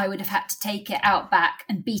had, I would have had to take it out back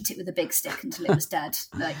and beat it with a big stick until it was dead.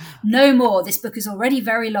 Like, no more. This book is already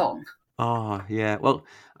very long. Oh, yeah. Well,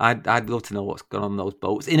 I'd love to know what's gone on those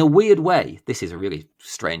boats. In a weird way, this is a really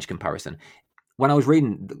strange comparison. When I was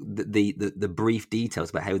reading the brief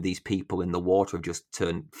details about how these people in the water have just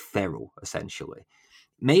turned feral, essentially,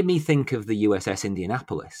 made me think of the USS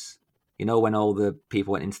Indianapolis. You know, when all the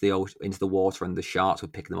people went into the water and the sharks were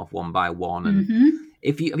picking them off one by one. And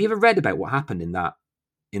have you ever read about what happened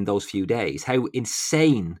in those few days? How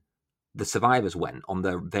insane the survivors went on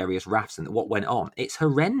their various rafts and what went on? It's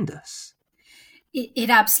horrendous. It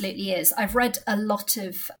absolutely is. I've read a lot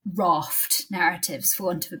of raft narratives, for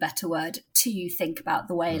want of a better word, to think about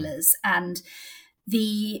the whalers and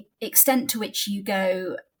the extent to which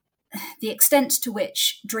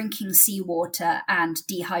drinking seawater and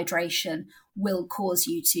dehydration will cause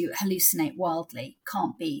you to hallucinate wildly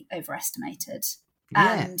can't be overestimated.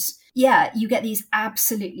 Yeah. And yeah, you get these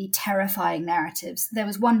absolutely terrifying narratives. There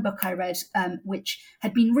was one book I read which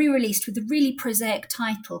had been re-released with the really prosaic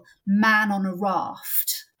title, Man on a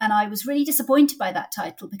Raft. And I was really disappointed by that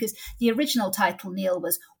title because the original title, Neil,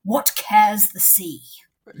 was What Cares the Sea?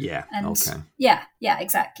 Yeah, and okay. Yeah,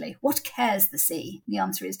 exactly. What cares the sea? The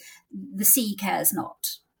answer is the sea cares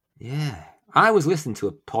not. Yeah. I was listening to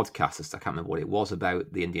a podcast, I can't remember what it was,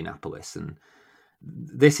 about the Indianapolis, and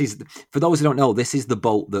this is, for those who don't know, this is the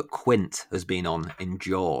boat that Quint has been on in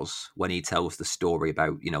Jaws when he tells the story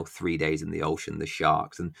about, 3 days in the ocean, the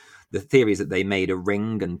sharks. And the theory is that they made a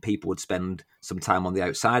ring and people would spend some time on the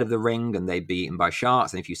outside of the ring and they'd be eaten by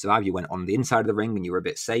sharks. And if you survived, you went on the inside of the ring and you were a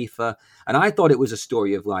bit safer. And I thought it was a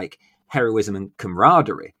story of like heroism and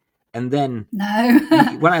camaraderie. And then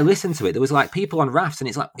when I listened to it, there was like people on rafts, and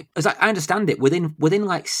it's like, as I understand it, within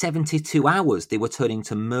like 72 hours, they were turning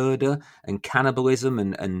to murder and cannibalism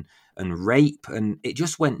and rape, and it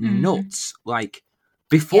just went nuts. Like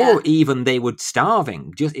before even they were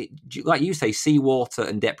starving, like you say, seawater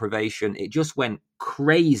and deprivation, it just went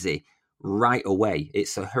crazy right away.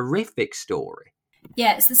 It's a horrific story.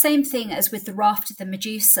 Yeah, it's the same thing as with the raft of the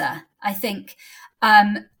Medusa. I think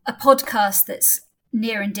a podcast that's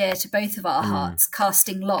near and dear to both of our hearts,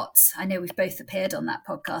 Casting Lots. I know we've both appeared on that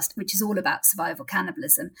podcast, which is all about survival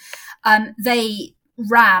cannibalism. They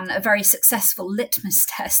ran a very successful litmus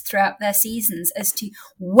test throughout their seasons as to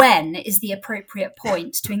when is the appropriate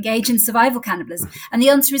point to engage in survival cannibalism. And the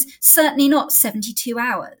answer is certainly not 72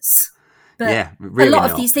 hours. But yeah, really a lot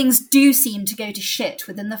of these things do seem to go to shit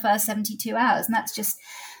within the first 72 hours. And that's just,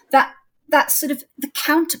 that's sort of the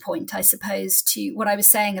counterpoint, I suppose, to what I was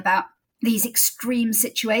saying about these extreme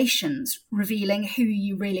situations revealing who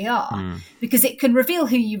you really are, because it can reveal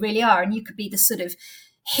who you really are, and you could be the sort of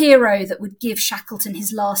hero that would give Shackleton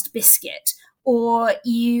his last biscuit, or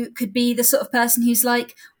you could be the sort of person who's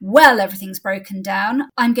like, well, everything's broken down,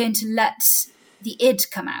 I'm going to let the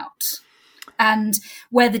id come out. And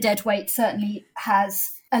Where the Dead Wait certainly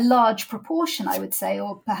has a large proportion, I would say,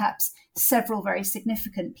 or perhaps several very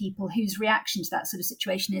significant people whose reaction to that sort of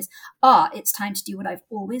situation is, it's time to do what I've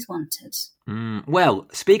always wanted. Well,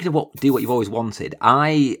 speaking of do what you've always wanted,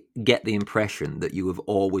 I get the impression that you have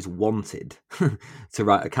always wanted to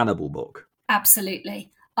write a cannibal book.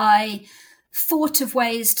 Absolutely. I thought of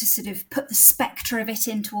ways to sort of put the spectre of it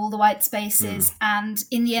into all the white spaces, and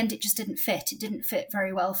in the end it just didn't fit. It didn't fit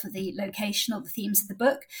very well for the location or the themes of the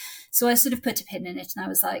book. So I sort of put a pin in it, and I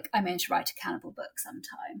was like, I'm going to write a cannibal book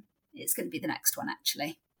sometime. It's going to be the next one,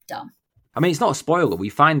 actually. Done. I mean, it's not a spoiler. We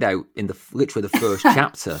find out in literally the first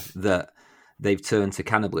chapter that they've turned to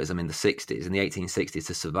cannibalism in the 60s, in the 1860s,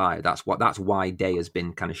 to survive. That's why Day has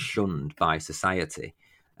been kind of shunned by society,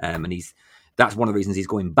 and that's one of the reasons he's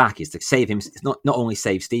going back, is to save him. It's not only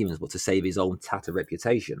save Stevens, but to save his own tattered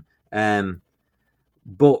reputation.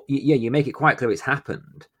 But yeah, you make it quite clear it's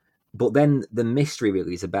happened. But then the mystery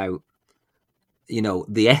really is about,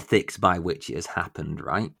 the ethics by which it has happened,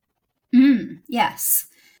 right? Yes.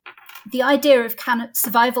 The idea of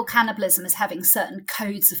survival cannibalism as having certain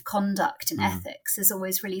codes of conduct and ethics has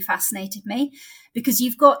always really fascinated me, because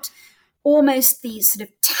you've got almost the sort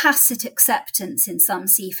of tacit acceptance in some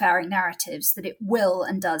seafaring narratives that it will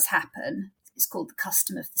and does happen. It's called the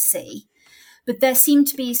custom of the sea. But there seem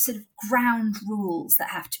to be sort of ground rules that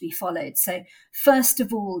have to be followed. So first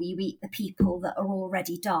of all, you eat the people that are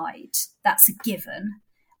already died. That's a given.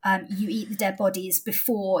 You eat the dead bodies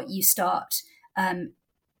before you start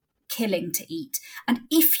killing to eat. And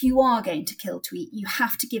if you are going to kill to eat, you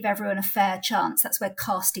have to give everyone a fair chance. That's where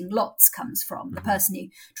casting lots comes from. The person who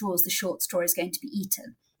draws the short story is going to be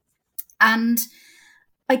eaten. And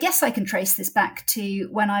I guess I can trace this back to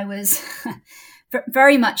when I was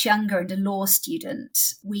very much younger and a law student.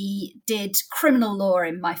 We did criminal law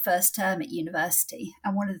in my first term at university.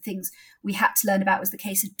 And one of the things we had to learn about was the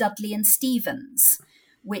case of Dudley and Stevens,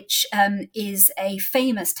 which is a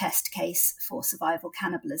famous test case for survival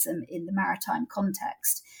cannibalism in the maritime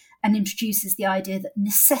context, and introduces the idea that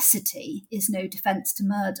necessity is no defence to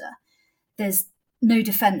murder. There's no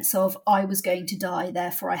defence of, I was going to die,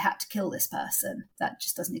 therefore I had to kill this person. That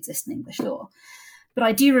just doesn't exist in English law. But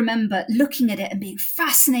I do remember looking at it and being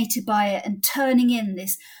fascinated by it and turning in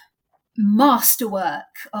this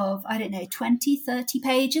masterwork of, 20, 30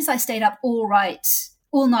 pages. I stayed up all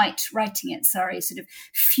night writing it, sort of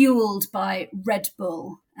fueled by Red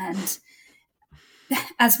Bull, and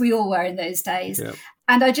as we all were in those days. Yep.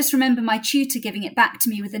 And I just remember my tutor giving it back to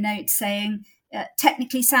me with a note saying,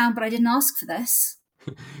 technically sound, but I didn't ask for this.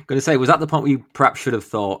 I'm going to say, was that the point where you perhaps should have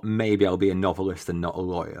thought, maybe I'll be a novelist and not a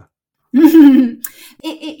lawyer?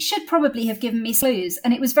 It should probably have given me clues.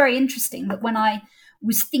 And it was very interesting that when I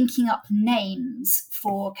was thinking up names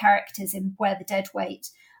for characters in Where the Dead Wait,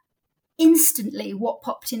 instantly what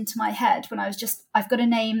popped into my head when I've got to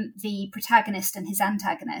name the protagonist and his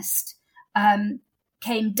antagonist,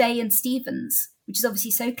 came Day and Stevens, which is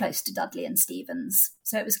obviously so close to Dudley and Stevens.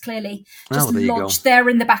 So it was clearly just lodged there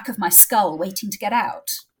in the back of my skull waiting to get out.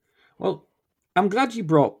 Well, I'm glad you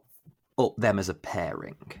brought up them as a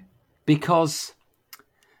pairing, because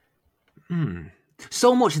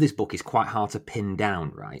so much of this book is quite hard to pin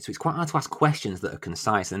down, right? So it's quite hard to ask questions that are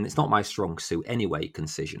concise, and it's not my strong suit anyway,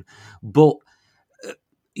 concision. But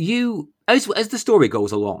you, as the story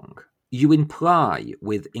goes along, you imply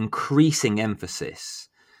with increasing emphasis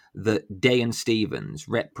that Day and Stevens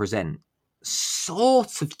represent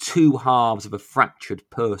sort of two halves of a fractured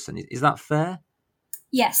person. Is that fair?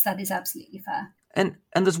 Yes, that is absolutely fair. And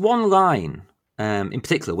there's one line in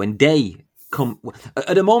particular when Day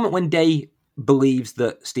at a moment when Day believes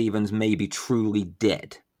that Stevens may be truly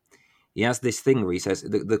dead. He has this thing where he says,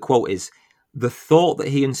 the quote is, "The thought that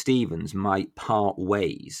he and Stevens might part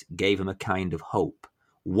ways gave him a kind of hope.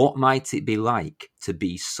 What might it be like to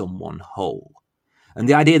be someone whole?" And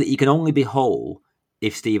the idea that you can only be whole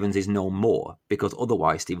if Stevens is no more, because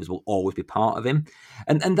otherwise Stevens will always be part of him.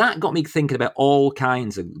 And that got me thinking about all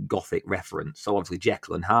kinds of Gothic reference. So obviously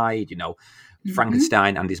Jekyll and Hyde,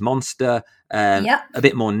 Frankenstein and his monster, a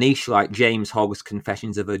bit more niche like James Hogg's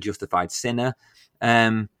Confessions of a Justified Sinner,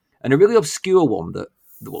 and a really obscure one that,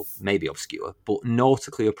 well, maybe obscure, but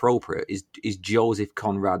nautically appropriate is Joseph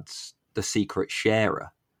Conrad's The Secret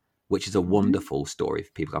Sharer, which is a wonderful story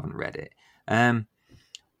if people haven't read it.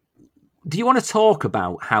 Do you want to talk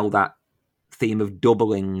about how that theme of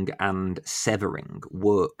doubling and severing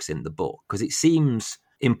works in the book? Because it seems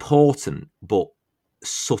important, but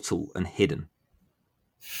subtle and hidden.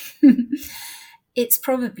 It's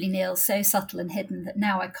probably, Neil, so subtle and hidden that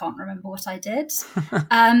now I can't remember what I did.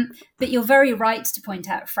 But you're very right to point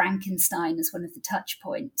out Frankenstein as one of the touch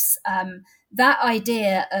points. That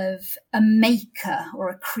idea of a maker or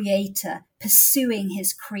a creator pursuing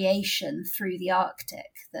his creation through the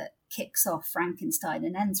Arctic that kicks off Frankenstein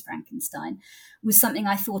and ends Frankenstein was something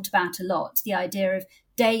I thought about a lot. The idea of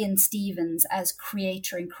Day and Stevens as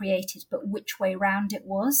creator and created, but which way round it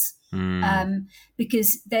was.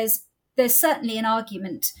 Because there's there's certainly an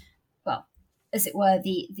argument, well, as it were,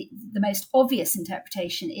 the most obvious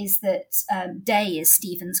interpretation is that Day is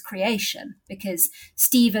Stephen's creation, because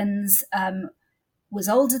Stevens was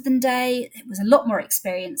older than Day, was a lot more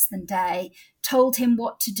experienced than Day, told him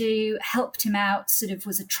what to do, helped him out, sort of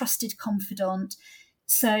was a trusted confidant.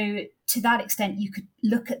 So to that extent, you could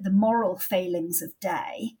look at the moral failings of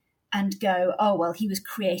Day and go, oh, well, he was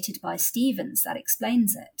created by Stevens. That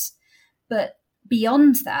explains it. But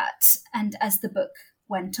beyond that, and as the book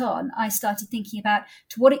went on, I started thinking about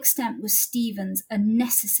to what extent was Stevens a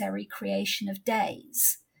necessary creation of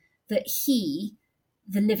Day's, that he,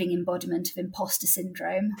 the living embodiment of imposter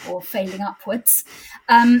syndrome or failing upwards,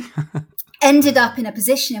 ended up in a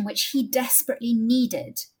position in which he desperately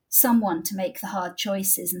needed someone to make the hard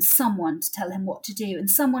choices and someone to tell him what to do and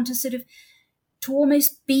someone to sort of to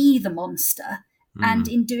almost be the monster. And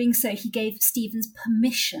in doing so, he gave Stevens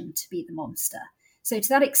permission to be the monster. So to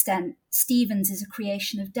that extent, Stevens is a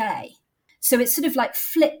creation of Day. So it sort of like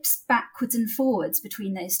flips backwards and forwards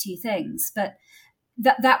between those two things. But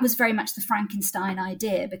that was very much the Frankenstein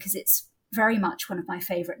idea, because it's very much one of my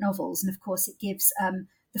favourite novels. And of course, it gives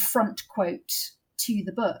the front quote to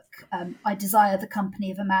the book. I desire the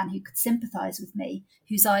company of a man who could sympathise with me,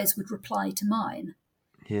 whose eyes would reply to mine.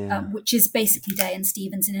 Yeah. Which is basically Day and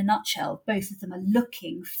Stevens in a nutshell. Both of them are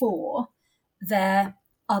looking for their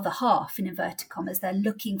other half, in inverted commas. They're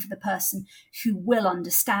looking for the person who will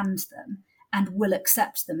understand them and will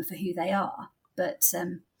accept them for who they are. But,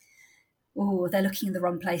 they're looking in the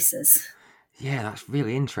wrong places. Yeah, that's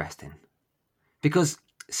really interesting. Because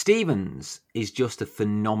Stevens is just a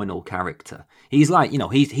phenomenal character. He's like,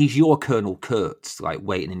 he's your Colonel Kurtz, like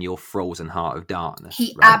waiting in your frozen heart of darkness.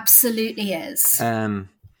 He absolutely is.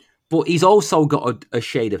 But he's also got a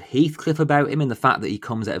shade of Heathcliff about him in the fact that he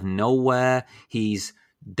comes out of nowhere. He's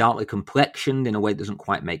darkly complexioned in a way that doesn't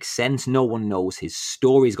quite make sense. No one knows his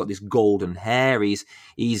story. He's got this golden hair.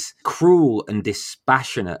 He's cruel and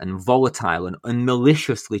dispassionate and volatile and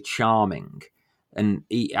maliciously charming. And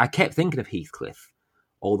I kept thinking of Heathcliff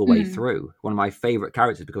all the way through. One of my favourite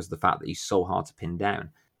characters because of the fact that he's so hard to pin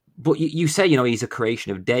down. But you say, he's a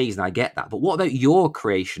creation of Days, and I get that. But what about your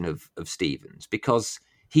creation of Stevens? Because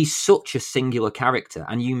he's such a singular character,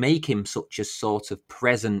 and you make him such a sort of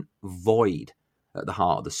present void at the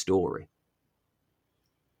heart of the story.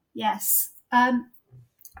 Yes.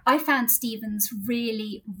 I found Stevens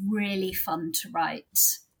really, really fun to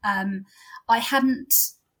write. I hadn't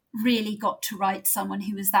really got to write someone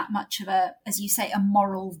who was that much of a, as you say, a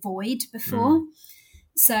moral void before.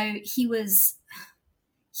 So he was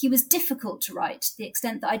difficult to write to the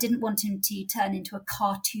extent that I didn't want him to turn into a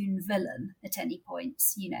cartoon villain at any point,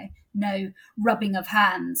 no rubbing of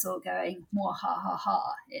hands or going, more ha ha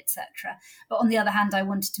ha, etc. But on the other hand, I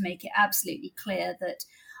wanted to make it absolutely clear that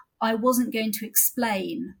I wasn't going to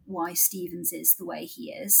explain why Stevens is the way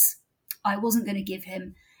he is. I wasn't going to give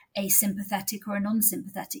him a sympathetic or a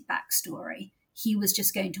non-sympathetic backstory. He was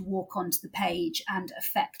just going to walk onto the page and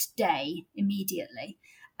affect Day immediately.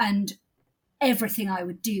 And everything I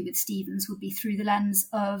would do with Stevens would be through the lens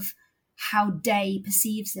of how Day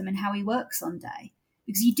perceives him and how he works on Day.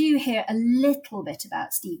 Because you do hear a little bit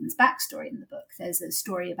about Stevens' backstory in the book. There's a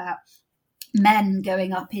story about men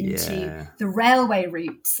going up into the railway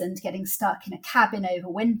routes and getting stuck in a cabin over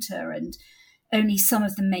winter, and only some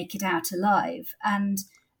of them make it out alive. And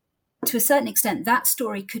to a certain extent, that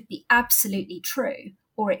story could be absolutely true,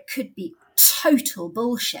 or it could be total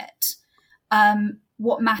bullshit.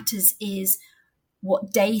 What matters is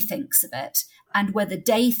what Day thinks of it, and whether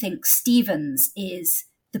Day thinks Stevens is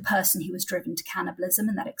the person who was driven to cannibalism,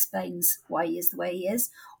 and that explains why he is the way he is,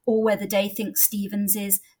 or whether Day thinks Stevens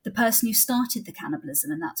is the person who started the cannibalism,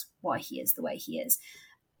 and that's why he is the way he is.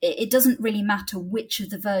 It doesn't really matter which of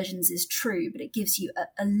the versions is true, but it gives you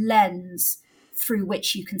a lens through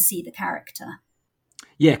which you can see the character.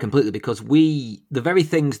 Yeah, completely, because the very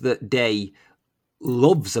things that Day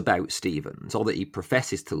loves about Stevens, or that he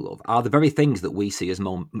professes to love, are the very things that we see as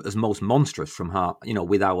most monstrous from her,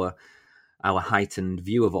 with our heightened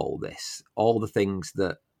view of all this. All the things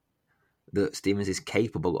that Stevens is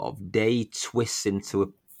capable of, Day twists into a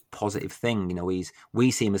positive thing.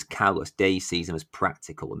 We see him as callous, Day sees him as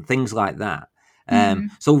practical, and things like that.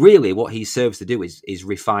 So really what he serves to do is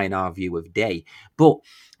refine our view of Day. But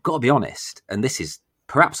got to be honest, and this is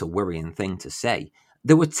perhaps a worrying thing to say,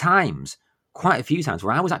 there were times, quite a few times,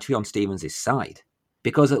 where I was actually on Stevens' side,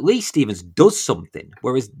 because at least Stevens does something,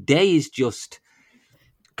 whereas Day is just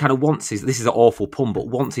kind of this is an awful pun, but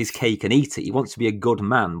wants his cake and eat it. He wants to be a good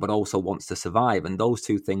man, but also wants to survive, and those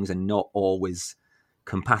two things are not always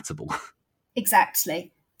compatible.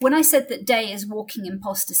 Exactly. when I said that Day is walking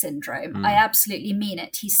imposter syndrome, I absolutely mean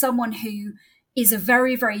it. He's someone who is a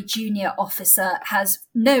very, very junior officer, has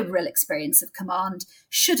no real experience of command,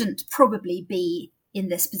 shouldn't probably be in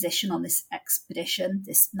this position on this expedition,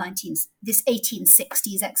 this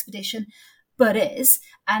 1860s expedition, but is.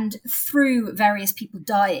 And through various people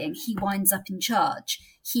dying, he winds up in charge.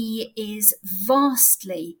 He is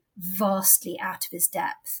vastly, vastly out of his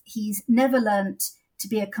depth. He's never learnt to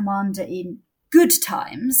be a commander in good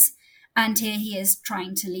times, and here he is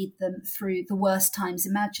trying to lead them through the worst times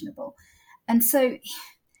imaginable. And so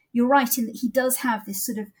you're right in that he does have this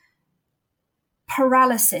sort of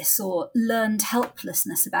paralysis or learned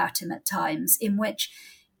helplessness about him at times, in which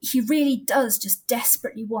he really does just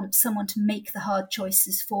desperately want someone to make the hard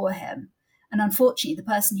choices for him. And unfortunately, the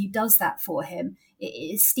person who does that for him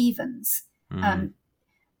is Stevens.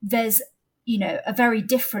 There's, a very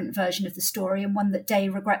different version of the story, and one that Day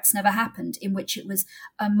regrets never happened, in which it was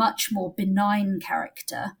a much more benign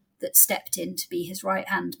character that stepped in to be his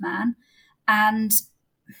right-hand man. And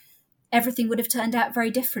everything would have turned out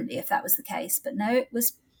very differently if that was the case. But no,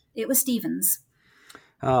 it was Stevens.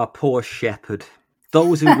 Ah, poor Shepherd.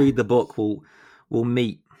 Those who read the book will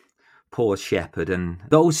meet poor Shepherd, and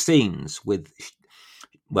those scenes with,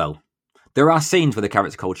 there are scenes with a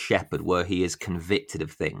character called Shepherd where he is convicted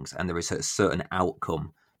of things and there is a certain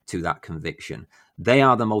outcome to that conviction. They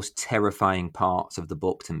are the most terrifying parts of the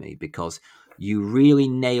book to me, because you really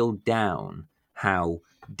nail down how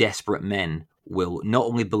desperate men will not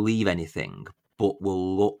only believe anything, but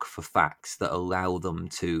will look for facts that allow them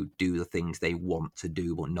to do the things they want to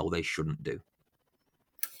do but know they shouldn't do.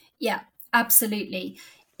 Yeah, absolutely.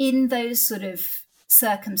 In those sort of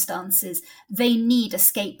circumstances, they need a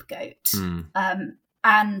scapegoat.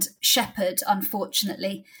 And Shepherd,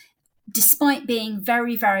 unfortunately, despite being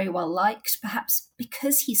very, very well liked, perhaps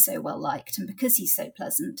because he's so well liked and because he's so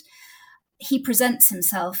pleasant, he presents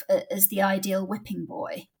himself as the ideal whipping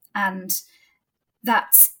boy. And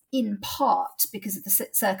that's in part because of the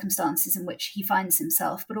circumstances in which he finds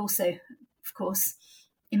himself, but also, of course,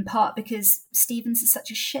 in part because Stevens is such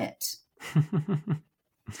a shit.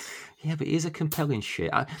 Yeah, but he's a compelling shit.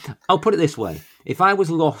 I'll put it this way. If I was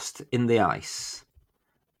lost in the ice,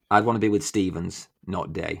 I'd want to be with Stevens,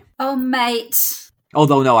 not Day. Oh, mate.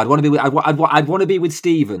 Although, no, I'd want to be with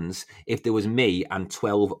Stevens if there was me and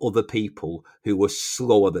 12 other people who were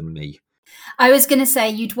slower than me. I was going to say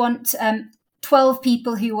you'd want 12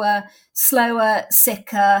 people who were slower,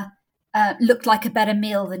 sicker, looked like a better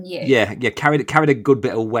meal than you. Yeah, carried a good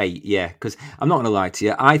bit of weight, yeah. Because I'm not going to lie to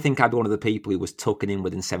you, I think I'd be one of the people who was tucking in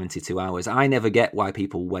within 72 hours. I never get why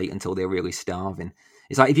people wait until they're really starving.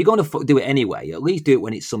 It's like, if you're going to do it anyway, at least do it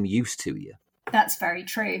when it's some use to you. That's very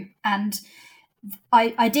true. And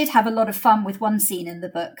I did have a lot of fun with one scene in the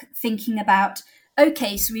book, thinking about,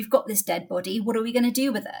 okay, so we've got this dead body, what are we going to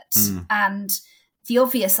do with it? And the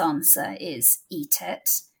obvious answer is eat it.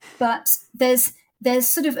 But there's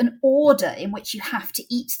sort of an order in which you have to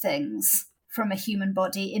eat things from a human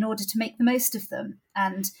body in order to make the most of them.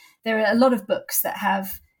 And there are a lot of books that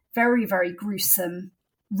have very, very gruesome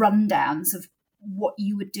rundowns of what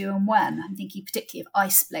you would do and when. I'm thinking particularly of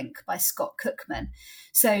Ice Blink by Scott Cookman.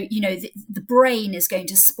 So, the brain is going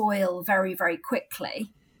to spoil very, very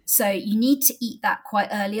quickly. So you need to eat that quite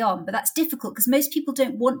early on. But that's difficult because most people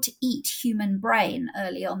don't want to eat human brain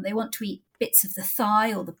early on. They want to eat bits of the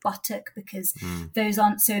thigh or the buttock because those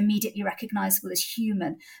aren't so immediately recognizable as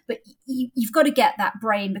human. But you've got to get that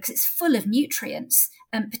brain because it's full of nutrients.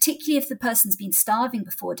 And particularly if the person's been starving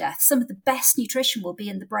before death, some of the best nutrition will be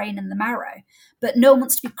in the brain and the marrow. But no one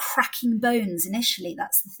wants to be cracking bones initially.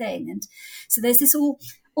 That's the thing. And so there's this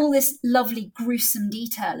all this lovely, gruesome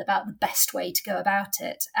detail about the best way to go about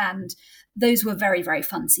it. And those were very, very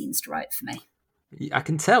fun scenes to write for me. I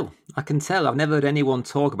can tell. I've never heard anyone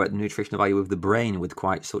talk about the nutritional value of the brain with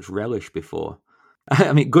quite such relish before.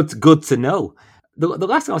 I mean, good to know. The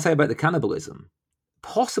last thing I'll say about the cannibalism,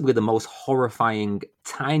 possibly the most horrifying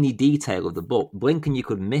tiny detail of the book. Blink and you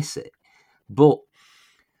could miss it. But,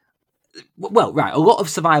 a lot of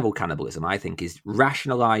survival cannibalism, I think, is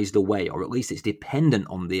rationalised away, or at least it's dependent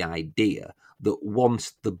on the idea that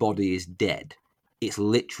once the body is dead, it's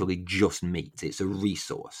literally just meat. It's a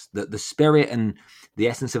resource. That the spirit and the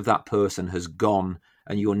essence of that person has gone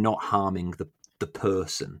and you're not harming the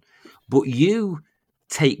person. But you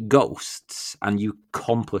take ghosts and you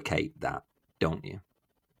complicate that, don't you?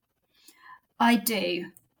 I do.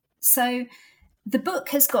 So the book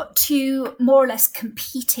has got two more or less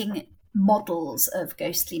competing models of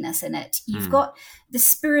ghostliness in it. You've got the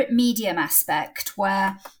spirit medium aspect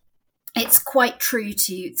where it's quite true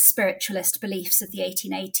to spiritualist beliefs of the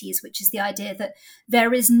 1880s, which is the idea that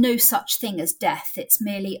there is no such thing as death. It's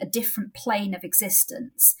merely a different plane of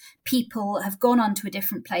existence. People have gone on to a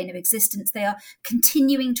different plane of existence. They are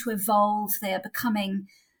continuing to evolve. They are becoming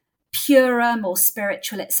purer, more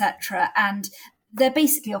spiritual, etc. And they're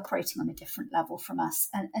basically operating on a different level from us.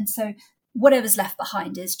 And so whatever's left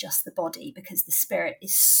behind is just the body, because the spirit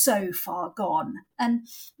is so far gone. And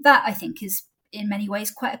that, I think, is in many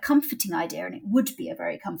ways quite a comforting idea, and it would be a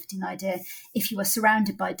very comforting idea if you were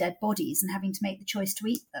surrounded by dead bodies and having to make the choice to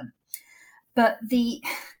eat them. But the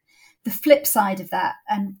flip side of that,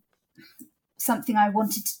 and something I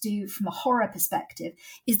wanted to do from a horror perspective,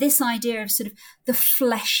 is this idea of sort of the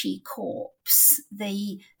fleshy corpse,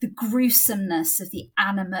 the gruesomeness of the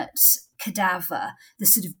animate cadaver, the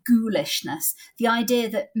sort of ghoulishness, the idea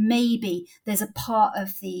that maybe there's a part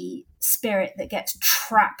of the spirit that gets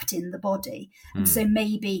trapped in the body. And so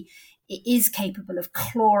maybe it is capable of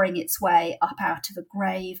clawing its way up out of a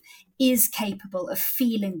grave, is capable of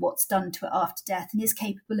feeling what's done to it after death, and is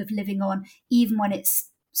capable of living on even when it's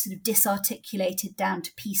sort of disarticulated down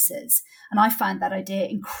to pieces. And I find that idea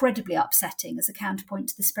incredibly upsetting as a counterpoint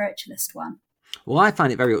to the spiritualist one. Well, I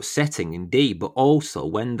find it very upsetting indeed, but also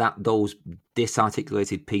when those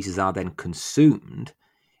disarticulated pieces are then consumed,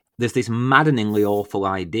 there's this maddeningly awful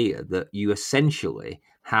idea that you essentially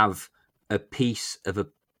have a piece of a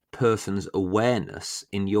person's awareness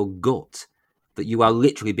in your gut, that you are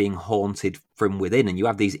literally being haunted from within, and you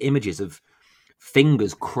have these images of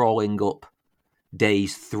fingers crawling up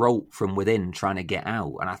Day's throat from within trying to get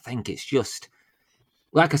out. And I think it's just,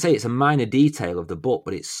 like I say, it's a minor detail of the book,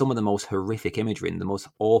 but it's some of the most horrific imagery and the most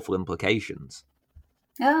awful implications.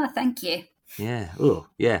 Thank you. Yeah. Oh,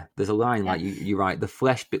 yeah. There's a line like you're right. The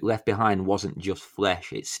flesh bit left behind wasn't just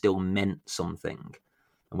flesh. It still meant something.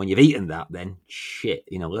 And when you've eaten that, then shit,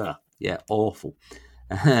 yeah, awful.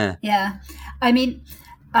 Yeah. I mean,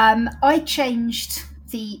 I changed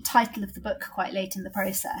the title of the book quite late in the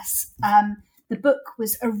process. The book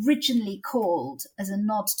was originally called, as a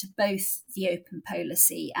nod to both the open polar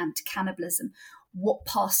sea and to cannibalism, What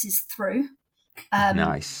Passes Through.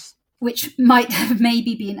 Nice. Which might have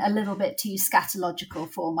maybe been a little bit too scatological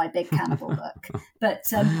for my big cannibal book. But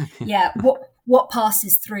what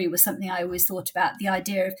passes through was something I always thought about, the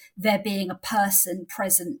idea of there being a person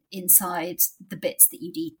present inside the bits that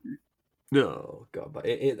you'd eaten. Oh, God. But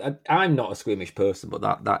I'm not a squeamish person, but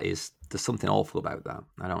there's something awful about that.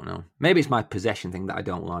 I don't know. Maybe it's my possession thing that I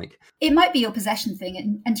don't like. It might be your possession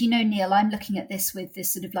thing. And Neil, I'm looking at this with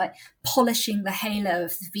this sort of like polishing the halo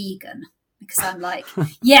of the vegan, because I'm like,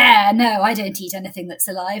 yeah, no, I don't eat anything that's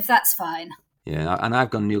alive. That's fine. Yeah, and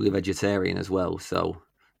I've gone newly vegetarian as well. So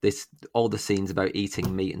all the scenes about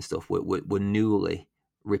eating meat and stuff were newly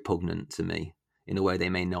repugnant to me in a way they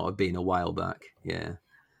may not have been a while back. Yeah.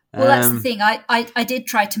 Well, that's the thing. I did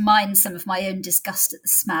try to mine some of my own disgust at the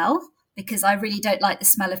smell, because I really don't like the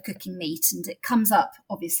smell of cooking meat, and it comes up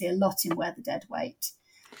obviously a lot in Where the Dead Wait.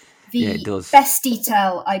 It does. Best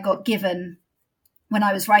detail I got given when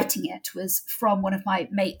I was writing it was from one of my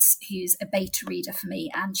mates who's a beta reader for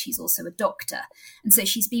me, and she's also a doctor. And so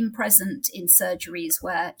she's been present in surgeries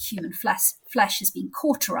where human flesh has been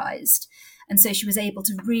cauterized. And so she was able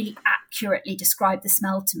to really accurately describe the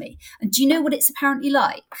smell to me. And do you know what it's apparently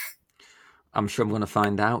like? I'm sure I'm going to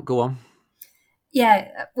find out. Go on.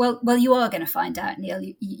 Yeah, well, you are going to find out, Neil.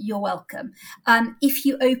 You're welcome. If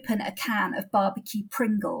you open a can of barbecue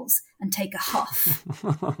Pringles and take a huff.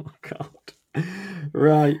 Oh, God.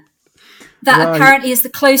 Right. That apparently is the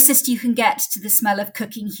closest you can get to the smell of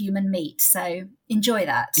cooking human meat. So enjoy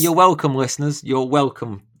that. You're welcome, listeners. You're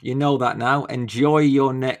welcome. You know that now. Enjoy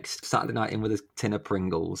your next Saturday night in with a tin of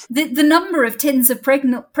Pringles. The number of tins of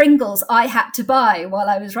Pringles I had to buy while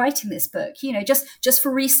I was writing this book, just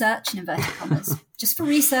for research, in inverted commas, just for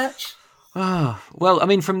research. Well, I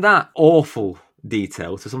mean, from that awful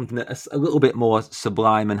detail to something that's a little bit more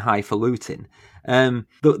sublime and highfalutin. The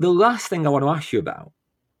last thing I want to ask you about,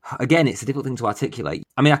 again, it's a difficult thing to articulate.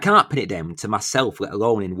 I mean, I can't pin it down to myself, let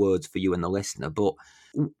alone in words for you and the listener. But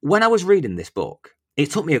when I was reading this book, it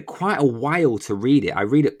took me quite a while to read it. I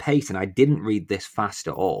read at pace, and I didn't read this fast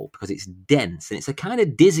at all because it's dense and it's a kind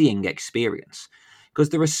of dizzying experience because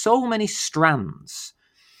there are so many strands,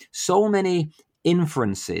 so many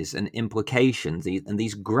inferences and implications and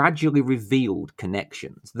these gradually revealed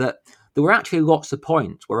connections that there were actually lots of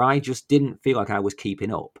points where I just didn't feel like I was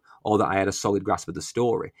keeping up or that I had a solid grasp of the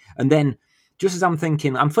story. And then just as I'm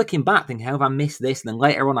flicking back thinking, how have I missed this? And then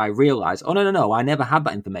later on I realise, oh, no, I never had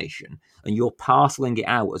that information. And you're parcelling it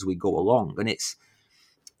out as we go along. And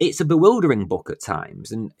it's a bewildering book at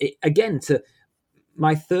times. And again, to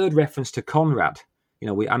my third reference to Conrad,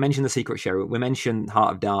 I mentioned The Secret Sheriff, we mentioned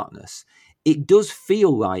Heart of Darkness. It does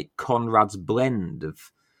feel like Conrad's blend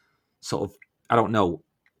of sort of, I don't know,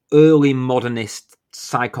 early modernist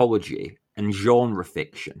psychology and genre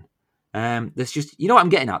fiction. There's just, what I'm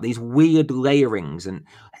getting at, these weird layerings. And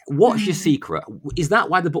what's your secret? Is that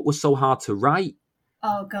why the book was so hard to write?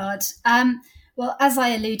 Oh, God. Well, as I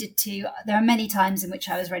alluded to, there are many times in which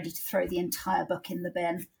I was ready to throw the entire book in the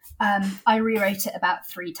bin. I rewrote it about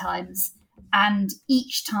 3 times. And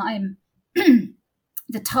each time,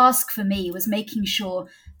 the task for me was making sure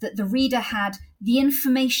that the reader had the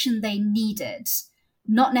information they needed,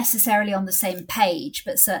 not necessarily on the same page,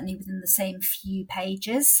 but certainly within the same few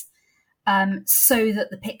pages, so that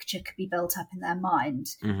the picture could be built up in their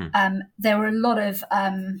mind. There were a lot of...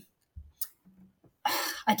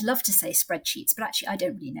 I'd love to say spreadsheets, but actually I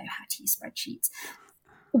don't really know how to use spreadsheets.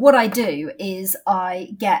 What I do is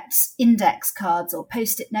I get index cards or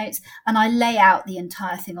Post-it notes and I lay out the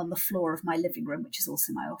entire thing on the floor of my living room, which is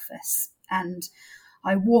also my office. And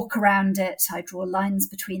I walk around it. I draw lines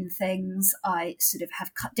between things. I sort of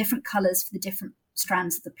have different colours for the different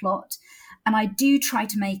strands of the plot. And I do try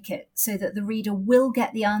to make it so that the reader will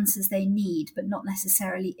get the answers they need, but not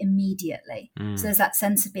necessarily immediately. So there's that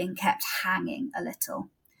sense of being kept hanging a little.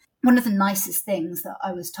 One of the nicest things that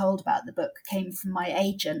I was told about the book came from my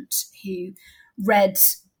agent, who read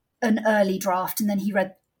an early draft and then he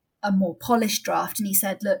read a more polished draft. And he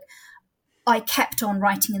said, look, I kept on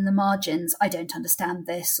writing in the margins, I don't understand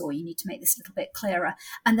this, or you need to make this a little bit clearer.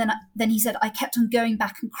 And then he said, I kept on going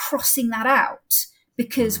back and crossing that out,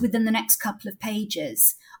 because within the next couple of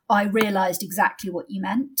pages, I realised exactly what you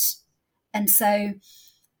meant. And so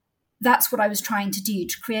that's what I was trying to do,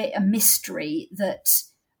 to create a mystery that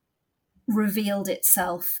revealed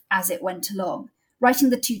itself as it went along. Writing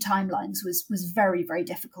the 2 timelines was very, very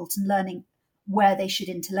difficult, and learning where they should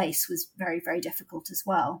interlace was very, very difficult as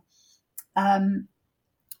well. And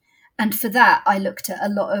for that, I looked at a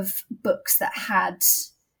lot of books that had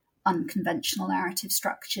unconventional narrative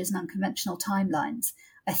structures and unconventional timelines.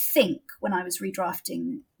 I think when I was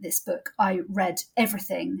redrafting this book, I read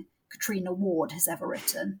everything Katrina Ward has ever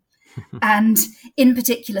written. And in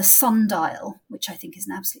particular, Sundial, which I think is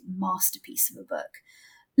an absolute masterpiece of a book,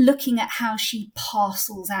 looking at how she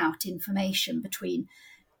parcels out information between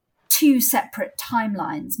 2 separate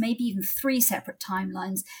timelines, maybe even 3 separate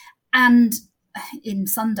timelines, and in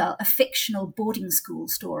Sundial, a fictional boarding school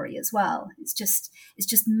story as well. It's just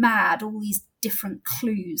mad, all these different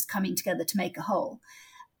clues coming together to make a whole.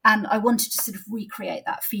 And I wanted to sort of recreate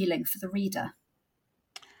that feeling for the reader.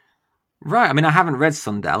 Right. I mean, I haven't read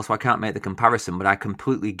Sundial, so I can't make the comparison, but I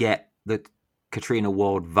completely get the Katrina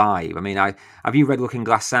Ward vibe. I mean, have you read Looking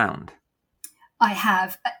Glass Sound? I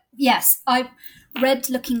have. Yes, I read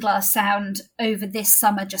Looking Glass Sound over this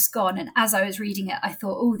summer just gone, and as I was reading it, I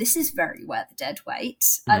thought, oh, this is very Where the Dead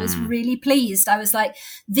Wait. I was really pleased. I was like,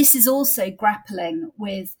 this is also grappling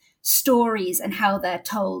with stories and how they're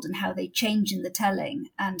told and how they change in the telling,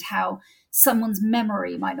 and how someone's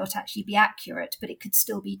memory might not actually be accurate, but it could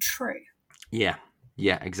still be true. Yeah,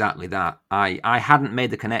 exactly that. I hadn't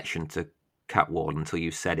made the connection to Cat Ward until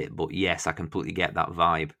you said it, but yes, I completely get that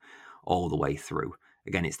vibe all the way through.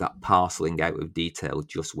 Again, it's that parceling out of detail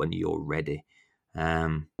just when you're ready.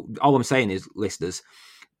 All I'm saying is, listeners,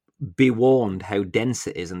 be warned how dense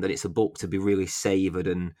it is, and that it's a book to be really savoured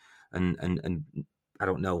and I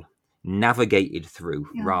don't know, navigated through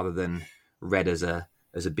rather than read as a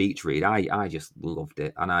beach read. I just loved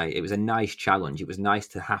it, and it was a nice challenge. It was nice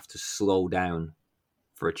to have to slow down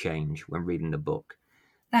for a change when reading the book.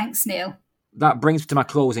 Thanks, Neil. That brings me to my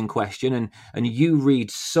closing question, and you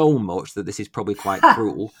read so much that this is probably quite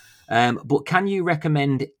cruel, but can you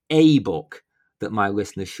recommend a book that my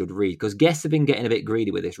listeners should read? Because guests have been getting a bit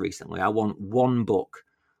greedy with this recently. I want one book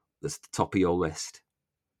that's the top of your list.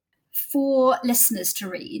 For listeners to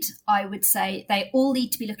read, I would say they all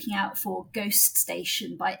need to be looking out for Ghost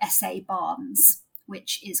Station by S.A. Barnes,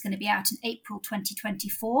 which is going to be out in April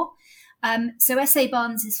 2024. So S.A.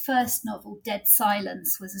 Barnes' first novel, Dead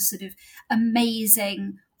Silence, was a sort of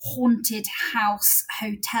amazing haunted house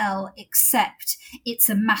hotel, except it's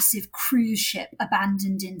a massive cruise ship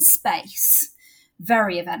abandoned in space.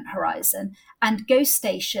 Very Event Horizon. And Ghost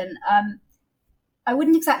Station, I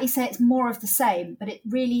wouldn't exactly say it's more of the same, but it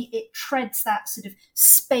treads that sort of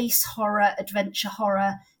space horror, adventure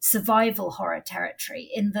horror, survival horror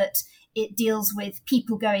territory, in that it deals with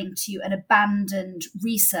people going to an abandoned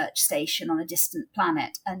research station on a distant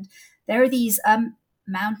planet. And there are these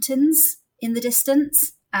mountains in the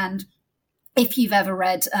distance, and if you've ever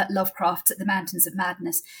read Lovecraft's At the Mountains of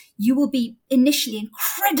Madness, you will be initially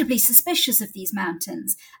incredibly suspicious of these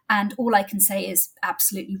mountains. And all I can say is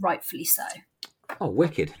absolutely rightfully so. Oh,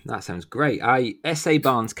 wicked. That sounds great. S.A.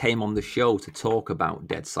 Barnes came on the show to talk about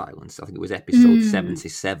Dead Silence. I think it was episode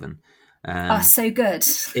 77. So good.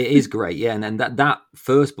 It is great, yeah. And then that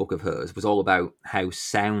first book of hers was all about how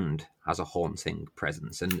sound has a haunting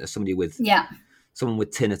presence. And as somebody with... Yeah. Someone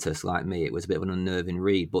with tinnitus like me, it was a bit of an unnerving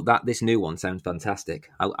read. But this new one sounds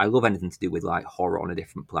fantastic. I love anything to do with like horror on a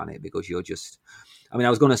different planet, because you're just... I mean, I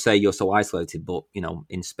was going to say you're so isolated, but, you know,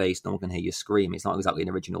 in space, no one can hear you scream. It's not exactly an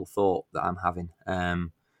original thought that I'm having.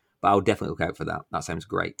 But I'll definitely look out for that. That sounds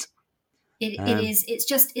great. It is. It's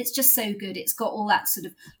just so good. It's got all that sort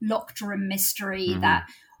of locked room mystery, that,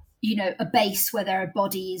 you know, a base where there are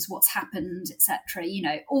bodies, what's happened, etc. You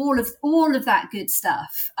know, all of that good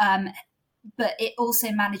stuff. But it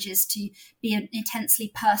also manages to be an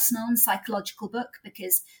intensely personal and psychological book,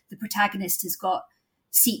 because the protagonist has got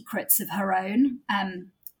secrets of her own.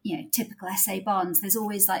 You know, typical S.A. Barnes, there's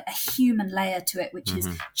always like a human layer to it, which is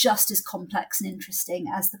just as complex and interesting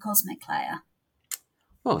as the cosmic layer.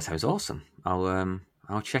 Well, that sounds awesome.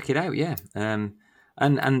 I'll check it out. Yeah. And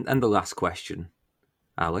the last question,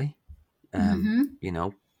 Ali, you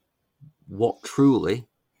know, what truly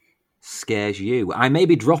scares you? I may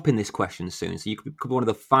be dropping this question soon, so you could be one of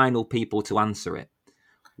the final people to answer it.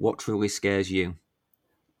 What truly scares you?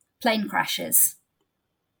 Plane crashes.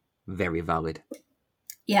 Very valid.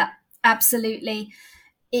 Yeah, absolutely.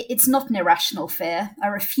 It's not an irrational fear. I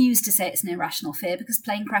refuse to say it's an irrational fear, because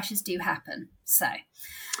plane crashes do happen. So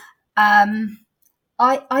I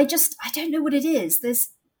don't know what it is.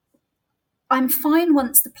 I'm fine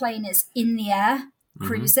once the plane is in the air,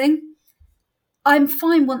 cruising. I'm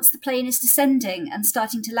fine once the plane is descending and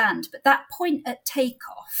starting to land. But that point at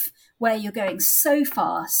takeoff, where you're going so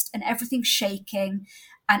fast and everything's shaking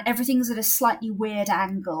and everything's at a slightly weird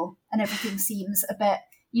angle and everything seems a bit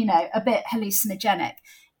hallucinogenic,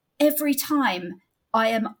 every time I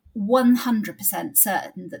am 100%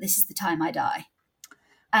 certain that this is the time I die.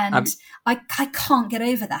 And I can't get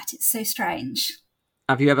over that. It's so strange.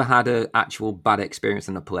 Have you ever had an actual bad experience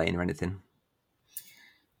on a plane or anything?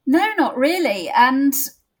 No, not really. And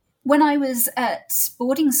when I was at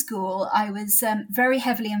boarding school, I was very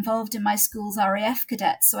heavily involved in my school's RAF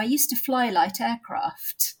cadets. So I used to fly light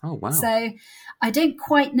aircraft. Oh, wow. So I don't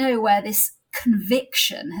quite know where this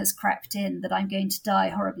conviction has crept in that I'm going to die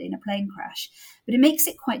horribly in a plane crash. But it makes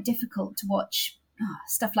it quite difficult to watch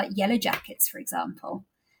stuff like Yellow Jackets, for example,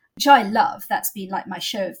 which I love. That's been like my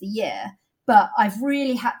show of the year. But I've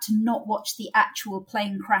really had to not watch the actual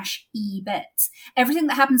plane crash bits. Everything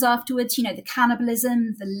that happens afterwards, you know, the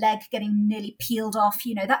cannibalism, the leg getting nearly peeled off,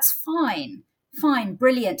 you know, that's fine,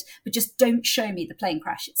 brilliant. But just don't show me the plane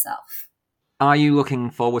crash itself. Are you looking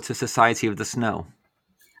forward to Society of the Snow?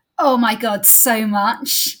 Oh my God, so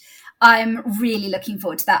much. I'm really looking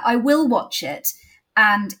forward to that. I will watch it,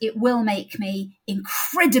 and it will make me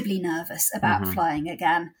incredibly nervous about flying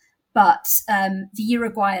again. But the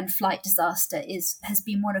Uruguayan flight disaster has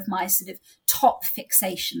been one of my sort of top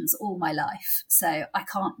fixations all my life. So I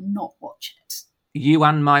can't not watch it. You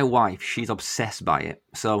and my wife, she's obsessed by it.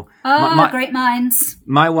 So great minds.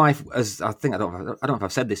 My wife, as I don't know if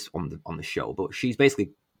I've said this on the show, but she's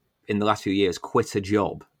basically in the last few years quit a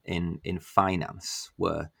job in finance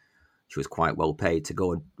where she was quite well paid to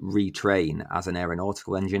go and retrain as an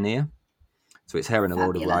aeronautical engineer. So it's her and a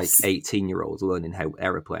load of like 18-year-olds learning how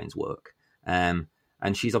aeroplanes work. And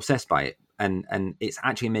she's obsessed by it. And it's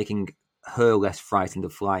actually making her less frightened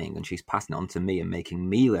of flying, and she's passing it on to me and making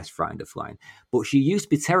me less frightened of flying. But she used to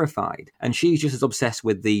be terrified, and she's just as obsessed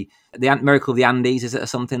with the Miracle of the Andes, is it, or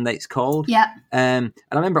something that it's called? Yeah. And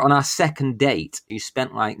I remember on our second date, you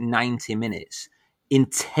spent like 90 minutes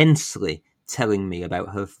intensely telling me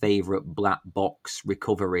about her favourite black box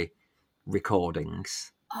recovery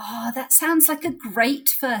recordings. Oh, that sounds like a great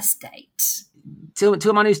first date. To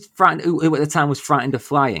a man who's frightened, who at the time was frightened of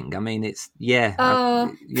flying. I mean, it's, yeah.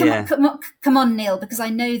 Come on, Neil, because I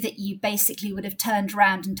know that you basically would have turned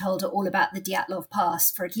around and told her all about the Dyatlov Pass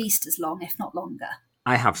for at least as long, if not longer.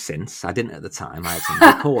 I have since. I didn't at the time. I had some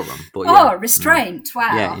decorum. But yeah, restraint.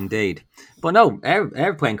 Wow. Yeah, indeed. But no,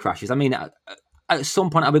 airplane crashes. I mean, at some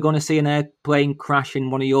point, are we going to see an airplane crash in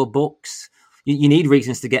one of your books? You need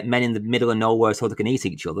reasons to get men in the middle of nowhere so they can eat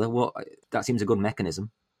each other. That seems a good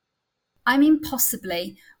mechanism. I mean,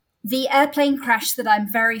 possibly. The airplane crash that I'm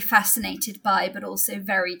very fascinated by, but also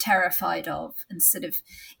very terrified of, and sort of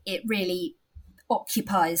it really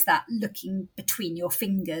occupies that looking between your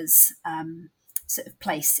fingers sort of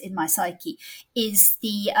place in my psyche is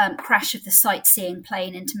the crash of the sightseeing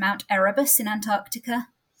plane into Mount Erebus in Antarctica,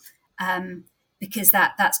 because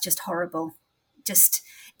that's just horrible.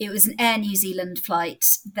 It was an Air New Zealand flight.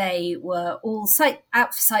 They were all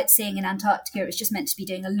out for sightseeing in Antarctica. It was just meant to be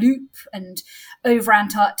doing a loop and over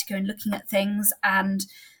Antarctica and looking at things, and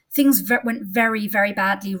things went very, very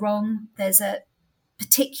badly wrong. There's a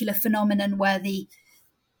particular phenomenon where the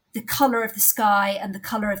colour of the sky and the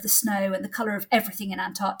colour of the snow and the colour of everything in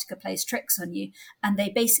Antarctica plays tricks on you, and they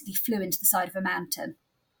basically flew into the side of a mountain.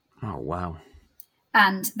 Oh, wow.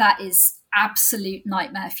 And that is absolute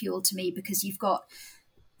nightmare fuel to me, because you've got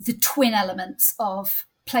the twin elements of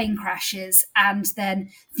plane crashes and then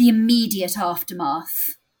the immediate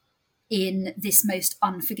aftermath in this most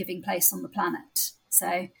unforgiving place on the planet. So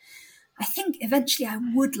I think eventually I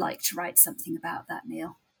would like to write something about that,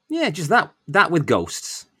 Neil. Yeah, just that with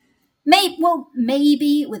ghosts.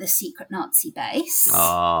 Maybe with a secret Nazi base.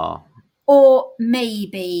 Oh. Or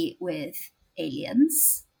maybe with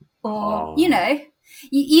aliens. Or, you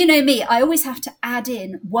know me, I always have to add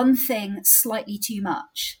in one thing slightly too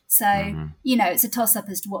much. So, it's a toss-up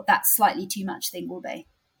as to what that slightly too much thing will be.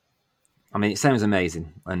 I mean, it sounds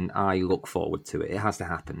amazing, and I look forward to it. It has to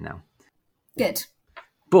happen now. Good.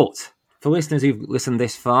 But for listeners who've listened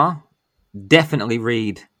this far, definitely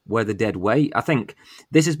read Where the Dead Wait. I think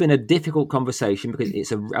this has been a difficult conversation because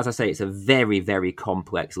it's a very, very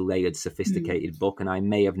complex, layered, sophisticated book, and I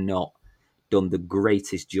may have not done the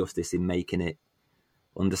greatest justice in making it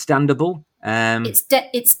understandable.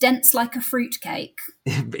 It's dense like a fruitcake.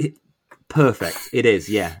 Perfect. It is,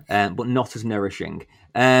 yeah, but not as nourishing.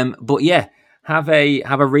 But yeah, have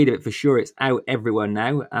a read of it for sure. It's out everywhere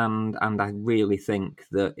now, and I really think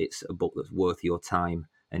that it's a book that's worth your time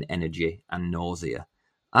and energy and nausea.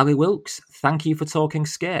 Ali Wilkes, thank you for talking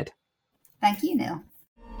Scared. Thank you, Neil.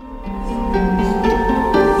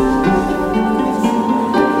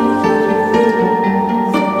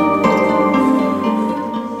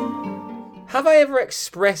 Have I ever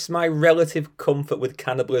expressed my relative comfort with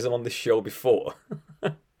cannibalism on the show before?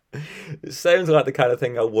 It sounds like the kind of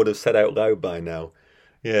thing I would have said out loud by now.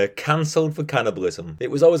 Yeah, cancelled for cannibalism.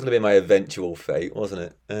 It was always going to be my eventual fate,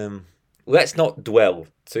 wasn't it? Let's not dwell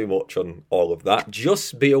too much on all of that.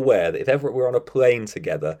 Just be aware that if ever we're on a plane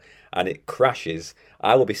together and it crashes,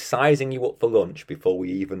 I will be sizing you up for lunch before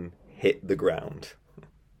we even hit the ground.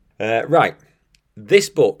 Right, this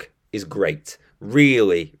book is great.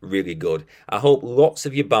 Really, really good. I hope lots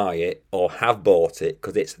of you buy it or have bought it,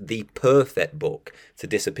 because it's the perfect book to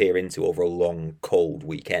disappear into over a long, cold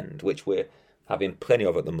weekend, which we're having plenty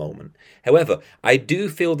of at the moment. However, I do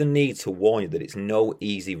feel the need to warn you that it's no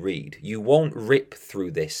easy read. You won't rip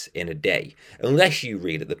through this in a day, unless you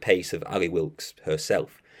read at the pace of Ali Wilkes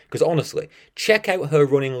herself. Because honestly, check out her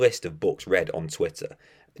running list of books read on Twitter.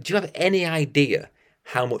 Do you have any idea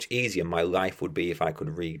how much easier my life would be if I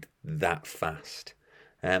could read that fast?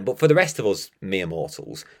 But for the rest of us mere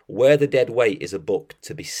mortals, Where the Dead Wait is a book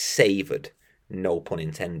to be savoured, no pun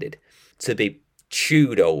intended, to be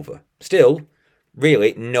chewed over, still,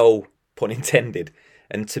 really, no pun intended,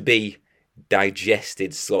 and to be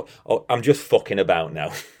digested slow. Oh, I'm just fucking about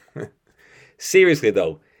now. Seriously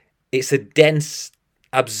though, it's a dense,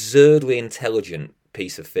 absurdly intelligent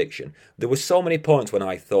piece of fiction. There were so many points when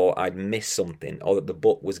I thought I'd missed something or that the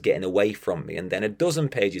book was getting away from me, and then a dozen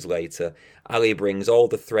pages later Ali brings all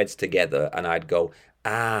the threads together and I'd go,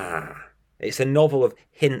 it's a novel of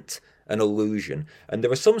hint and allusion. And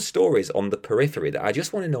there are some stories on the periphery that I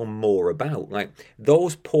just want to know more about, like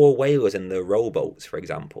those poor whalers in their rowboats, for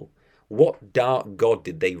example. What dark god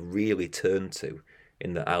did they really turn to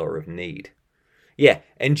in the hour of need? Yeah,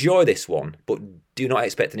 enjoy this one, but do not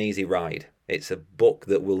expect an easy ride. It's a book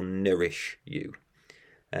that will nourish you.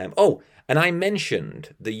 And I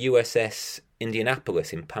mentioned the USS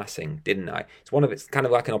Indianapolis in passing, didn't I? It's kind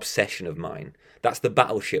of like an obsession of mine. That's the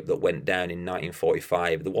battleship that went down in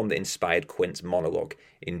 1945, the one that inspired Quint's monologue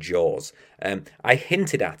in Jaws. I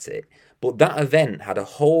hinted at it, but that event had a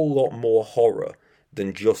whole lot more horror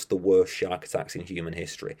than just the worst shark attacks in human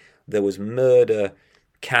history. There was murder,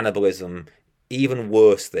 cannibalism, even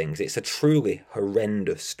worse things. It's a truly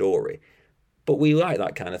horrendous story. But we like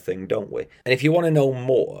that kind of thing, don't we? And if you want to know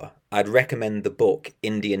more, I'd recommend the book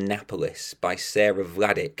Indianapolis by Sarah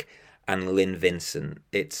Vladeck and Lynn Vincent.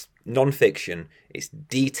 It's non-fiction, it's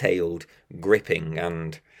detailed, gripping,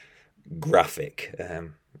 and graphic.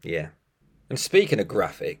 Yeah. And speaking of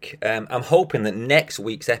graphic, I'm hoping that next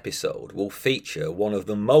week's episode will feature one of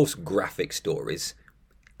the most graphic stories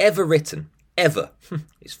ever written. Ever.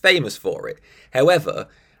 It's famous for it. However,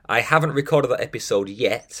 I haven't recorded that episode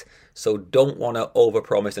yet, so don't want to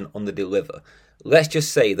overpromise and underdeliver. let's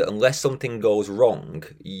just say that unless something goes wrong,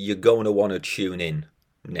 you're going to want to tune in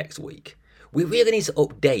next week. We really need to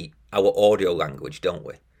update our audio language, don't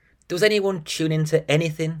we? Does anyone tune into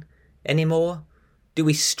anything anymore? Do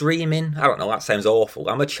we stream in? I don't know, that sounds awful.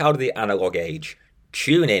 I'm a child of the analog age.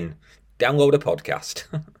 Tune in. Download a podcast.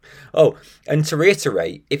 Oh, and to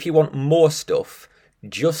reiterate, if you want more stuff,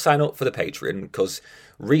 just sign up for the Patreon, because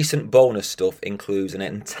recent bonus stuff includes an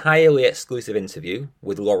entirely exclusive interview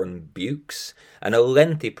with Lauren Wilkes and a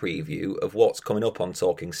lengthy preview of what's coming up on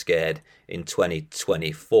Talking Scared in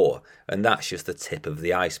 2024. And that's just the tip of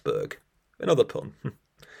the iceberg. Another pun.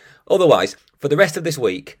 Otherwise, for the rest of this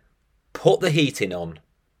week, put the heating on,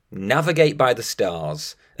 navigate by the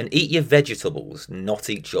stars, and eat your vegetables,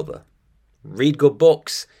 not each other. Read good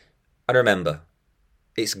books, and remember,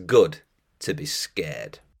 it's good to be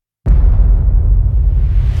scared.